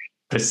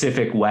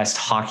Pacific West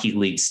Hockey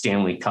League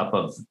Stanley Cup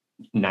of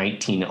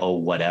 1900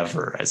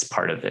 whatever as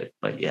part of it.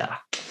 But yeah.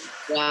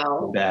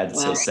 Wow.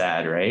 That's so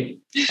sad, right?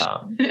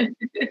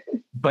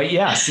 But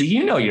yeah, so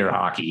you know your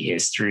hockey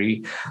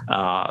history.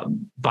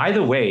 By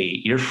the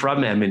way, you're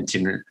from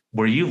Edmonton.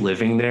 Were you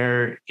living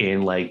there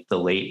in like the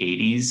late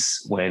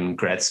 80s when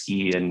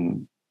Gretzky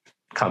and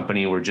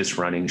company were just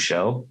running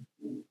show?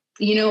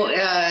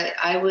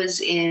 I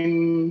was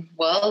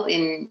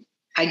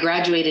I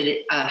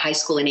graduated high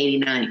school in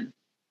 89.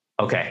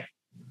 Okay.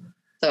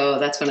 So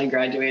that's when I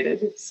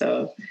graduated.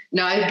 So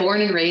no, I was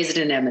born and raised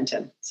in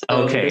Edmonton. So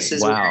okay. This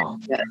is wow.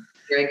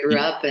 where I grew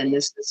up, and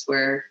this is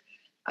where,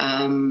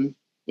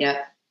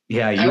 Yeah,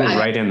 you were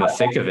right in the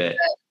thick of it.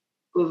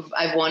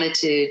 I've wanted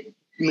to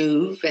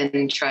move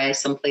and try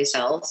someplace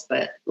else,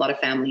 but a lot of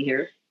family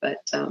here. But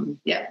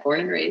born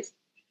and raised.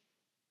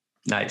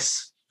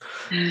 Nice.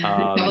 And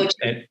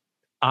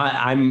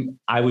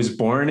I was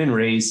born and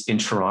raised in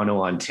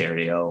Toronto,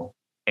 Ontario,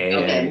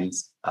 and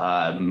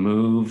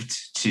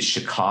moved to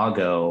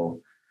Chicago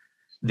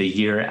the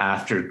year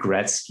after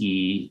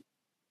Gretzky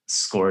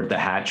scored the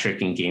hat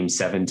trick in Game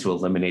 7 to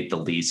eliminate the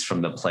Leafs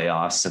from the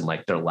playoffs and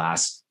like their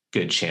last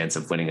good chance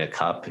of winning a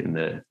cup in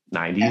the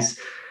 90s.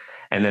 Yeah.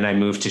 And then I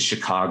moved to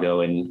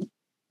Chicago and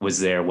was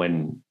there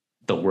when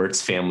the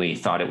Wirtz family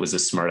thought it was a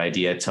smart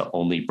idea to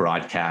only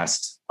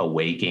broadcast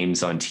away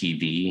games on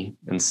TV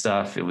and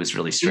stuff. It was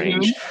really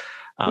strange.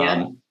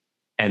 Mm-hmm.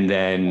 And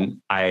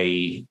then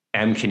I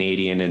am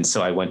Canadian. And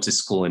so I went to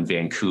school in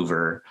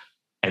Vancouver,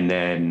 and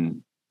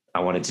then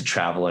I wanted to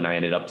travel, and I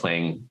ended up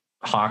playing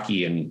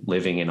hockey and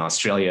living in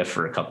Australia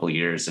for a couple of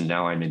years. And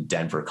now I'm in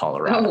Denver,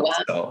 Colorado. Oh, wow.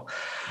 So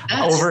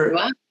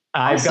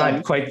I've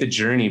got quite the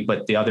journey,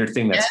 but the other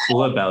thing that's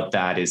cool about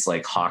that is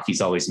like hockey's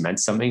always meant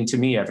something to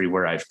me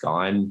everywhere I've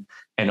gone.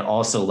 And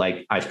also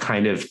like I've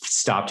kind of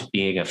stopped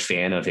being a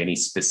fan of any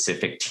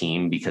specific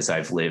team because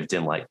I've lived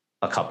in like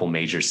a couple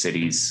major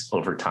cities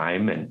over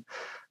time. And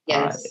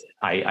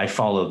I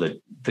follow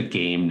the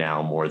game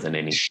now more than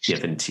any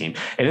given team.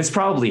 And it's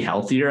probably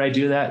healthier I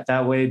do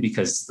that way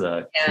because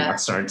the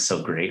Canucks aren't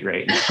so great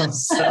right now.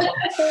 So.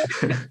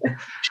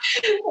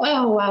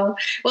 Oh, wow.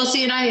 Well,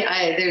 see, and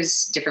I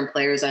there's different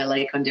players I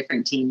like on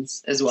different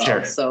teams as well.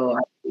 Sure. So,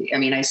 I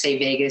mean, I say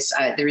Vegas.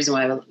 The reason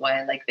why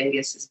I like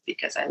Vegas is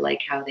because I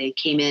like how they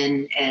came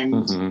in and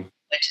went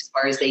as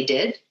far as they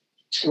did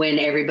when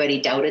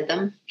everybody doubted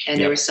them. And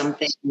there was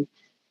something,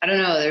 I don't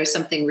know, there was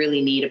something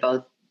really neat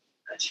about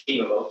a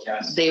team of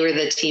outcasts. They were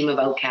the team of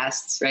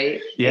outcasts,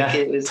 right? Yeah, like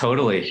it was,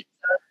 totally.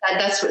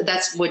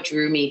 That's what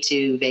drew me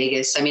to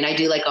Vegas. I mean, I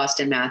do like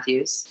Austin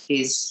Matthews.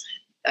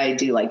 I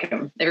do like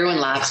him. Everyone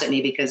laughs at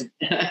me because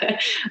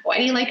why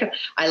do you like him?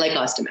 I like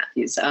Austin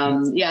Matthews.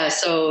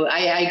 So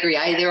I agree.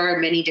 There are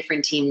many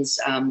different teams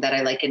that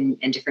I like in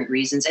different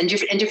reasons and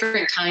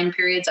different time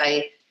periods.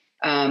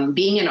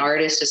 Being an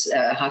artist,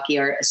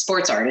 a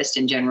sports artist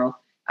in general,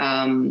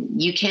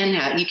 you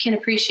can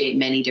appreciate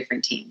many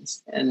different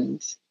teams,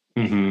 and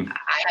I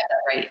have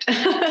that right.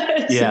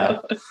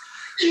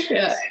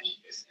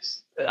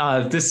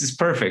 This is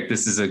perfect.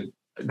 This is a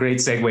great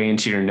segue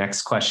into your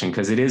next question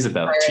because it is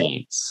about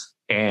teams.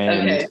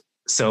 And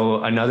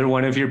so another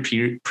one of your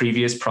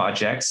previous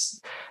projects,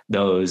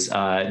 those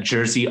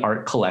jersey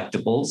art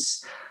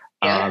collectibles,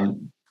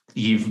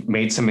 you've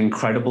made some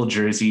incredible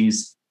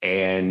jerseys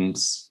and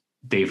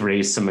they've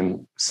raised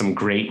some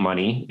great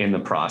money in the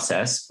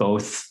process,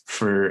 both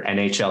for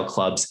NHL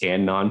clubs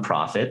and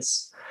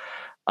nonprofits.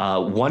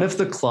 One of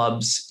the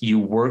clubs you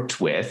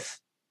worked with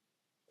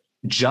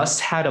just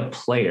had a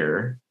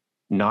player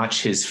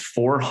notch his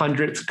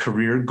 400th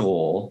career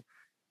goal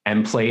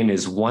and play in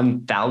his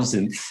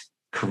 1000th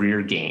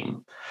career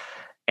game.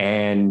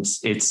 And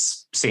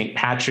it's St.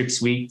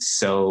 Patrick's Week.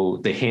 So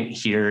the hint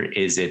here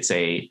is it's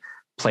a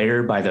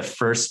player by the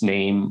first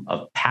name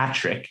of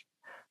Patrick.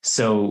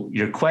 So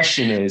your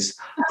question is,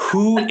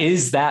 who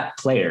is that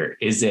player?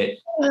 Is it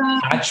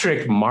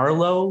Patrick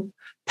Marleau,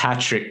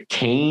 Patrick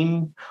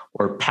Kane,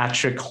 or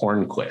Patrick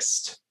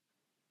Hornquist?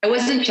 I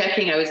wasn't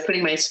checking. I was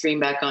putting my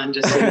screen back on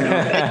just so you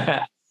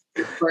know.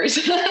 Of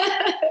course.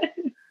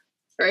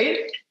 Right?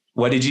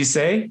 What did you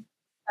say?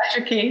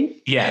 Patrick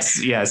Kane? Yes,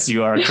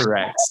 you are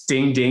correct.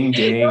 Ding, ding,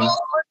 ding.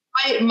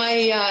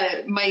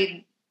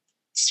 My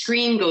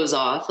screen goes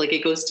off, like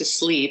it goes to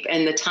sleep,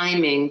 and the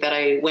timing that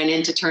I went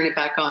in to turn it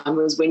back on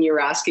was when you were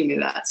asking me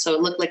that. So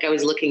it looked like I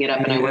was looking it up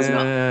and I was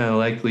not.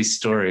 Likely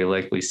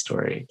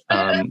story.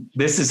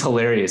 This is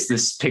hilarious.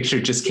 This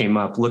picture just came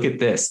up. Look at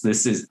this.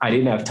 I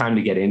didn't have time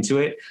to get into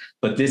it,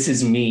 but this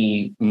is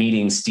me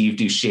meeting Steve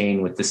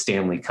Duchesne with the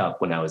Stanley Cup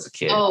when I was a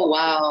kid. Oh,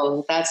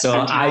 wow. That's so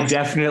fantastic. I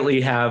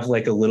definitely have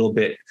like a little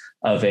bit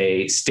of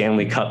a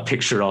Stanley Cup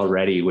picture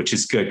already, which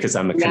is good because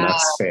I'm a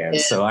Canucks fan.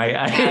 So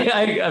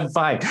I'm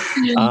fine.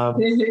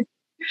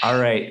 All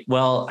right.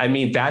 Well, I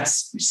mean,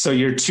 so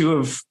you're 2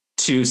 of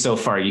 2 so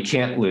far. You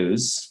can't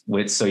lose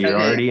so you're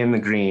already in the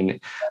green.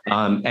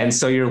 And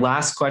so your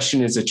last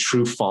question is a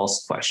true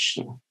false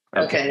question.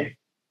 Okay.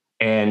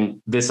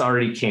 And this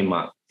already came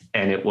up,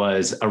 and it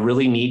was a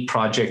really neat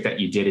project that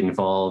you did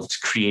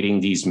involved creating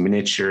these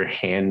miniature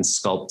hand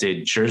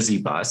sculpted jersey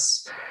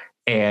busts.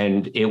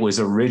 And it was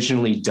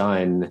originally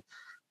done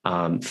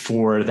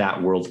for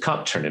that World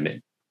Cup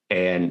tournament.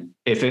 And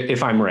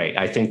if I'm right,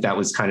 I think that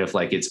was kind of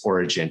like its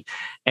origin.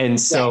 And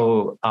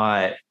so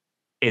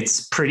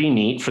it's pretty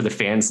neat for the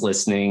fans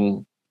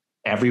listening.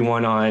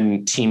 Everyone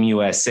on Team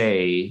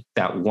USA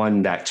that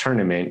won that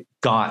tournament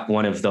got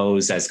one of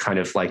those as kind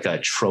of like a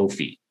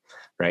trophy,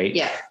 right?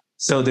 Yeah.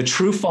 So the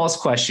true false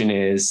question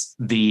is,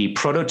 the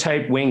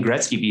prototype Wayne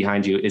Gretzky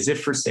behind you, is it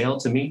for sale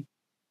to me?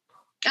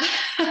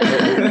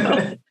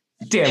 Damn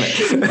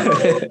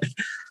it.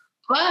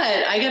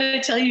 But I got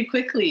to tell you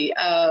quickly,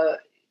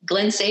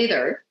 Glenn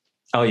Sather.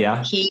 Oh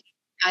yeah.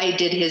 I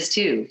did his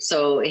too.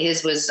 So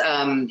his was,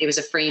 it was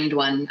a framed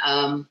one.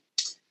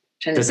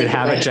 Does it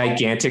have a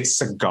gigantic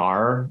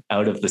cigar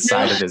out of the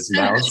side of his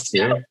mouth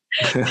too?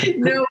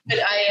 No, but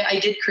I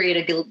did create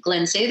a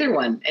Glenn Sather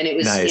one, and it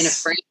was in a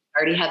frame. I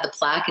already had the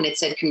plaque, and it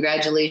said,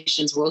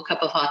 "Congratulations, World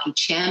Cup of Hockey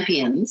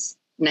champions,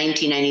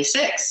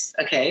 1996."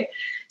 Okay.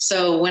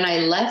 So when I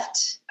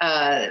left,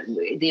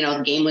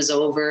 the game was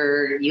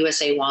over,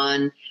 USA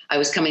won. I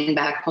was coming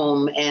back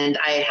home, and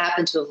I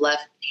happened to have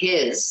left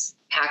his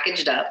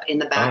packaged up in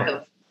the back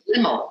of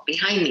limo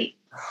behind me,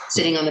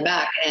 sitting on the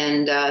back,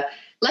 and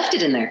left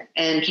it in there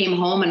and came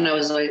home, and I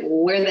was like,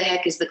 where the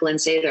heck is the Glenn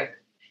Sather?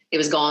 It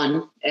was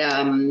gone,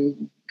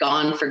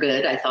 gone for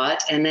good, I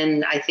thought. And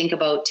then I think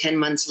about 10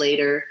 months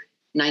later,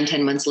 I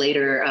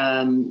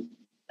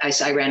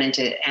ran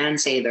into Ann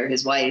Sather,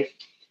 his wife,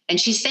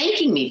 and she's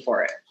thanking me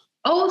for it.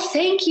 Oh,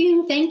 thank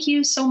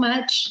you so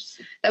much.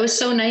 That was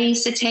so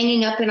nice. It's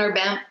hanging up in our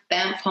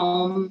Banff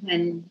home.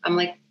 And I'm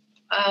like,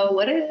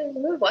 what?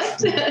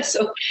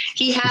 So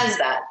he has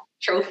that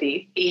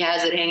trophy. He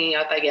has it hanging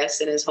up, I guess,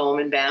 in his home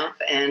in Banff.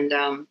 And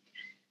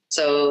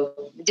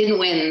so didn't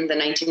win the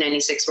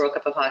 1996 World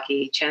Cup of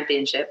Hockey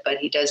championship, but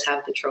he does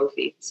have the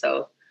trophy.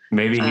 So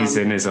maybe he's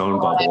in his own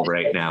bubble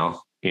right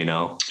now,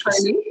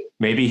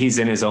 Maybe he's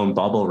in his own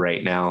bubble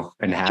right now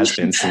and has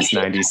been since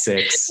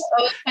 96.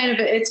 Oh,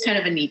 it's kind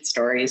of a neat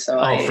story.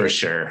 So for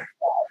sure.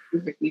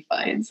 Perfectly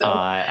fine. So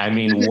I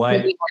mean,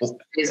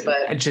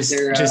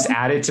 just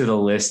add it to the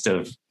list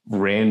of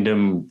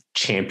random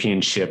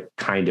championship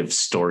kind of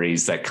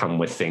stories that come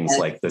with things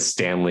like the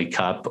Stanley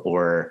Cup,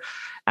 or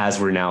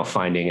as we're now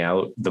finding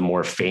out, the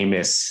more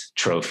famous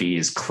trophy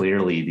is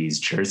clearly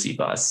these jersey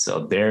busts.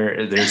 So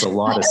there's a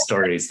lot of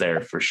stories there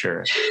for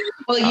sure.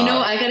 Well,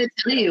 I got to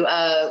tell you,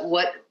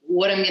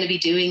 what I'm going to be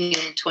doing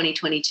in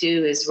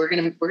 2022 is we're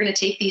going to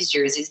take these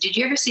jerseys. Did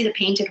you ever see the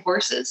painted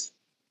horses?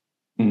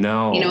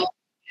 No.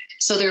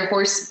 So they're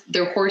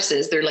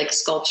horses. They're like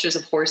sculptures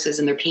of horses,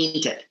 and they're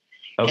painted,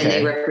 okay, and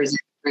they represent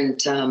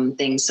different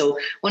things. So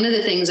one of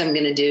the things I'm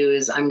going to do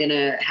is I'm going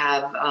to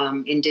have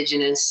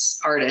Indigenous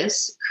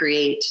artists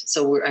create.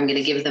 So I'm going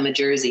to give them a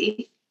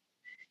jersey,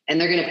 and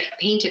they're going to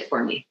paint it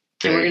for me.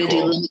 And we're going to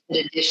do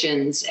limited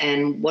editions.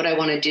 And what I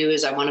want to do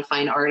is I want to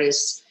find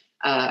artists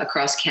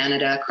across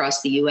Canada,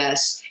 across the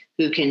US,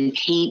 who can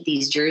paint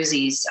these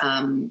jerseys,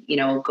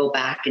 go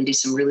back and do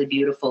some really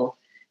beautiful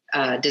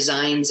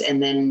designs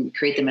and then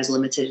create them as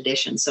limited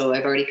editions. So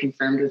I've already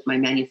confirmed with my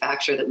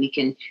manufacturer that we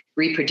can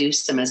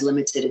reproduce them as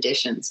limited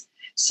editions.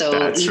 So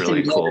that's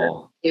really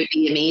cool. It would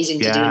be amazing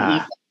to do an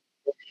Ethan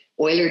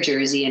Oiler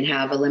jersey and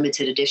have a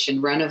limited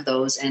edition run of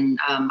those. And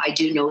I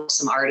do know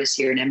some artists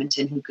here in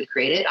Edmonton who could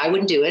create it. I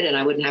wouldn't do it, and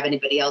I wouldn't have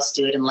anybody else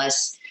do it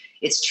unless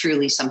it's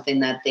truly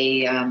something that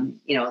they,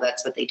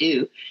 that's what they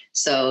do.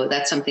 So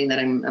that's something that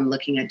I'm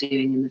looking at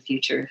doing in the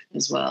future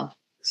as well.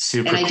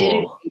 Super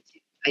cool.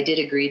 I did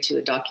agree to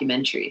a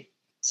documentary.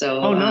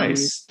 So,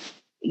 nice.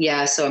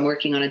 So I'm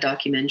working on a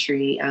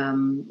documentary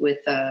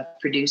with a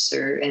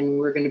producer, and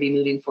we're going to be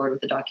moving forward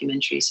with the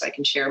documentary so I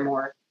can share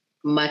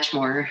much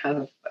more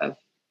of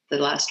the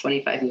last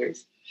 25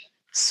 years.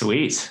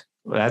 Sweet.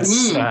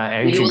 That's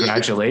and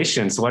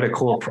congratulations. What a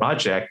cool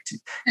project.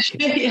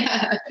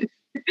 Yeah.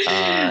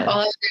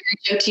 I'll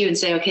reach out to you and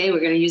say, okay, we're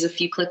going to use a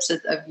few clips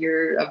of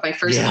my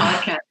first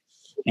podcast.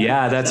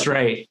 Yeah, that's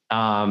right.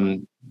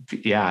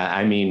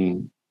 I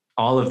mean,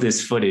 all of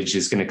this footage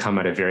is going to come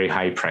at a very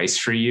high price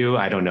for you.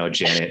 I don't know,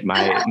 Janet.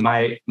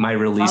 My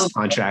release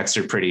contracts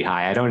are pretty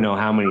high. I don't know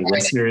how many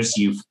listeners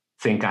you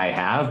think I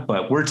have,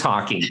 but we're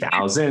talking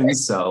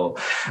thousands. So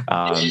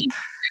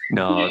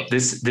no,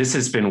 this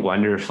has been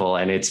wonderful,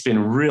 and it's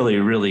been really,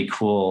 really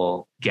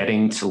cool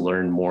getting to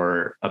learn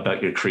more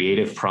about your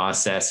creative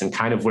process and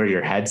kind of where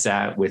your head's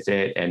at with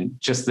it, and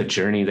just the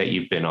journey that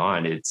you've been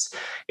on.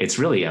 It's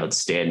really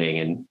outstanding,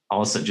 and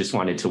also just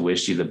wanted to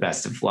wish you the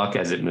best of luck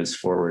as it moves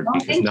forward,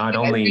 because not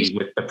only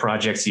with the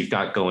projects you've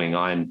got going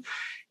on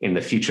in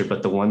the future,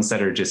 but the ones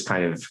that are just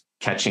kind of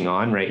catching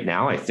on right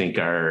now, I think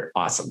are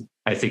awesome.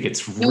 I think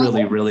it's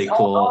really, really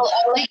cool.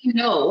 I'll let you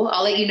know.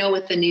 I'll let you know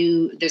with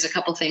there's a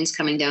couple things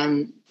coming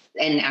down,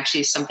 and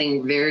actually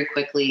something very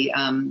quickly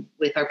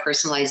with our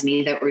personalized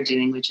me that we're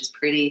doing, which is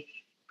pretty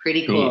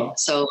cool. Neat.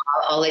 So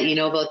I'll let you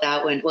know about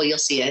that one. Well, you'll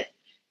see it.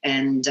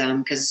 And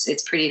because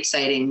it's pretty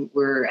exciting.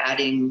 We're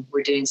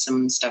doing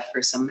some stuff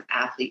for some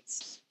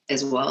athletes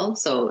as well.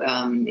 So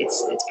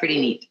it's pretty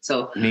neat.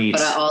 So, neat.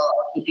 But I'll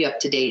keep you up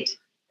to date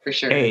for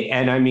sure. Hey,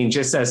 and I mean,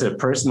 just as a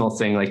personal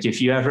thing, like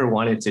if you ever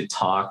wanted to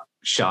talk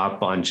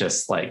shop on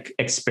just like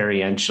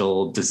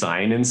experiential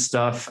design and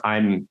stuff.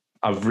 I'm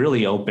a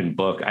really open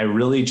book. I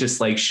really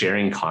just like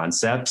sharing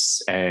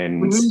concepts,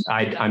 and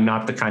I'm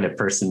not the kind of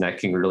person that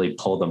can really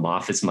pull them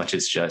off as much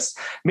as just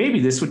maybe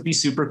this would be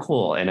super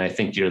cool. And I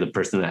think you're the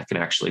person that can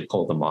actually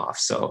pull them off.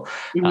 So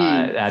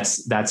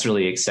that's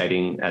really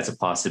exciting as a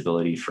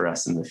possibility for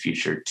us in the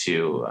future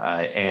too.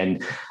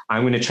 And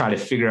I'm going to try to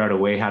figure out a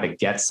way how to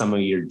get some of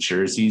your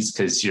jerseys,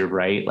 because you're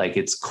right. Like,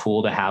 it's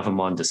cool to have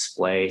them on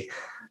display.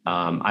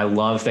 I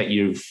love that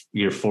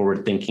your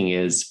forward thinking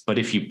is, but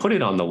if you put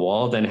it on the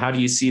wall, then how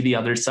do you see the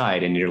other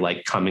side? And you're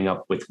like coming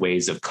up with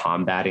ways of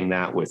combating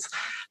that with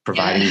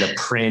providing the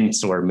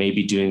prints, or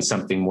maybe doing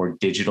something more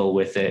digital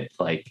with it.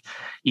 Like,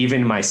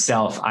 even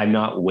myself, I'm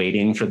not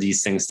waiting for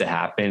these things to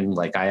happen.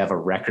 Like, I have a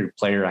record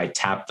player. I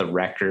tap the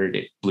record,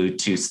 it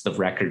Bluetooths the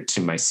record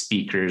to my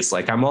speakers.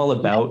 Like, I'm all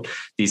about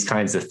these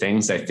kinds of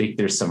things. I think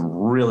there's some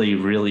really,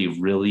 really,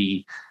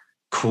 really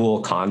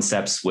cool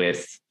concepts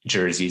with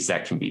jerseys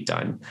that can be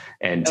done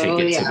and take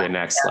it to the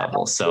next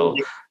level. So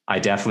I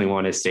definitely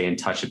want to stay in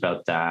touch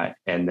about that.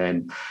 And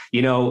then,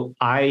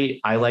 I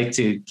like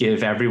to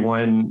give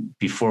everyone,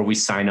 before we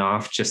sign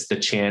off, just the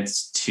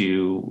chance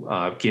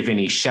to give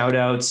any shout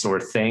outs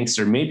or thanks,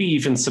 or maybe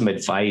even some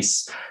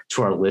advice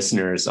to our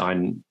listeners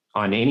on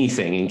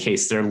anything, in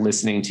case they're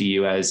listening to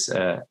you as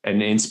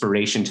an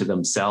inspiration to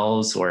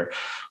themselves,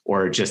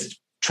 or just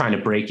trying to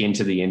break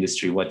into the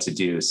industry, what to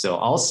do. So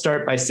I'll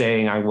start by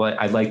saying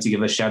I'd like to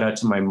give a shout out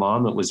to my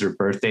mom. It was her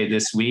birthday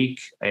this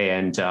week,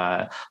 and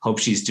hope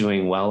she's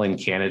doing well in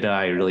Canada.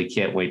 I really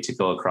can't wait to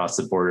go across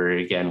the border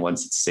again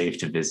once it's safe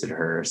to visit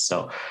her.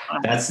 So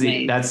that's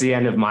the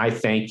end of my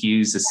thank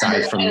yous.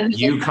 Aside from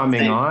you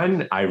coming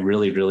on, I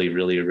really, really,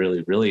 really,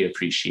 really, really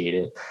appreciate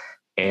it.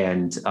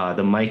 And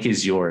the mic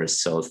is yours.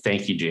 So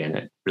thank you,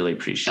 Janet. Really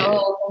appreciate it.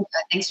 Oh,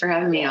 thanks for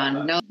having me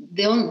on. No,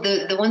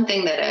 the one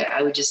thing that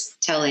I would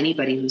just tell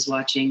anybody who's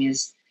watching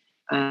is,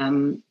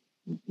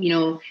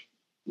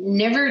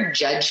 never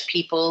judge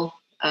people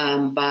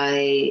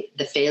by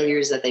the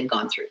failures that they've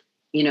gone through.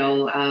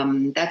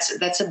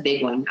 That's a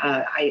big one.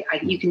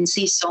 You can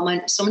see so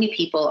many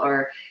people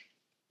are,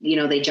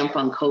 they jump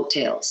on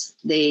coattails.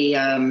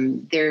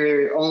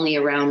 They're only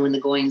around when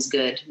the going's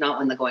good, not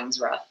when the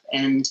going's rough.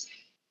 And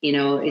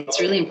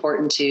it's really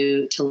important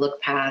to look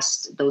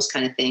past those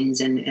kind of things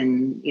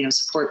and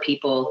support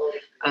people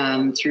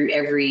through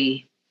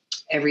every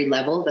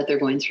level that they're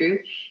going through,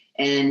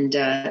 and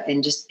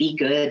just be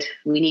good.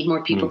 We need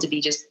more people to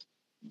be just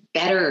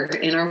better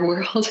in our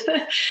world.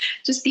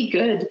 Just be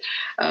good.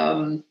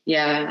 I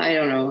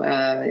don't know.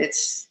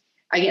 It's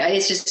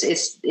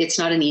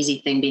not an easy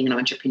thing being an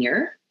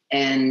entrepreneur.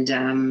 And,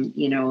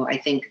 I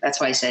think that's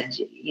why I said,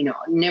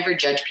 never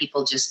judge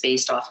people just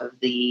based off of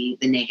the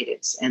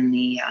negatives and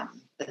the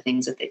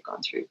things that they've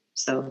gone through.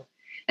 So,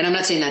 and I'm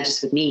not saying that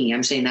just with me,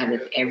 I'm saying that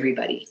with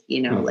everybody,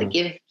 like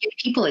give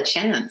people a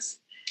chance.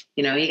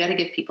 You got to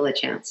give people a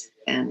chance.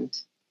 And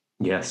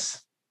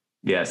yes,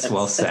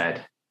 well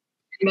said.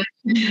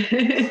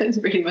 That's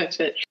pretty much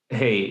it.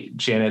 Hey,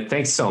 Janet,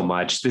 thanks so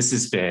much. This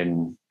has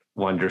been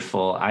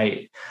wonderful.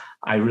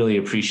 I really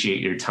appreciate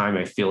your time.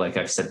 I feel like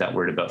I've said that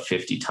word about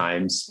 50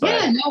 times.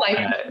 But,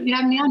 you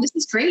have me on. This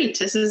is great.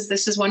 This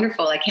is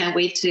wonderful. I can't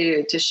wait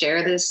to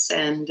share this.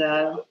 And,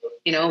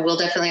 we'll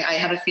definitely, I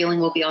have a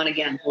feeling we'll be on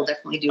again. We'll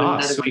definitely do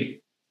another.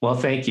 Sweet. Well,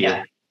 thank you.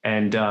 Yeah.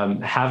 And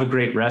have a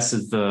great rest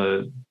of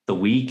the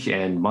week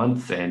and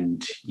month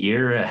and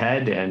year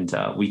ahead. And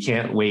we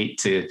can't wait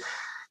to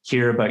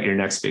hear about your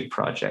next big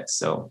project.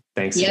 So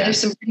thanks. Yeah, again.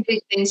 There's some pretty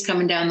big things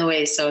coming down the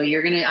way. So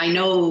I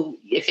know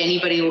if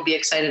anybody will be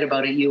excited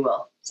about it, you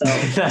will. So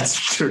that's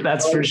true.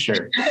 That's for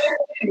sure.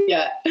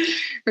 Yeah,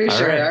 for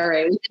sure. Right. All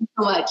right. Thanks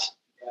so much.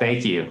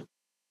 Thank you.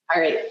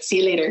 All right. See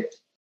you later.